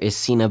engineer is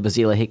Sina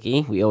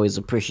Bazila-Hickey. We always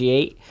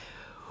appreciate.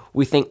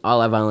 We thank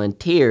all our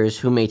volunteers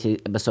who made the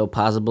episode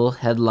possible.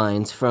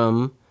 Headlines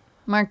from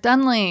Mark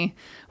Dunlea.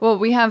 Well,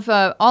 we have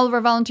all of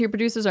our volunteer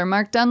producers are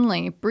Mark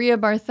Dunlea, Brea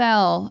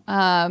Barthel,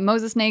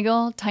 Moses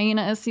Nagel,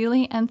 Taina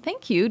Asili, and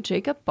thank you,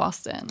 Jacob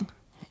Boston.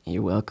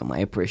 You're welcome. I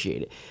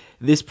appreciate it.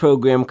 This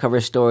program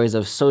covers stories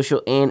of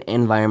social and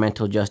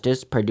environmental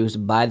justice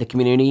produced by the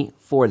community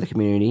for the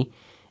community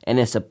and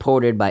is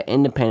supported by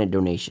independent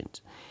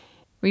donations.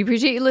 We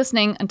appreciate you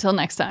listening. Until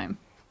next time.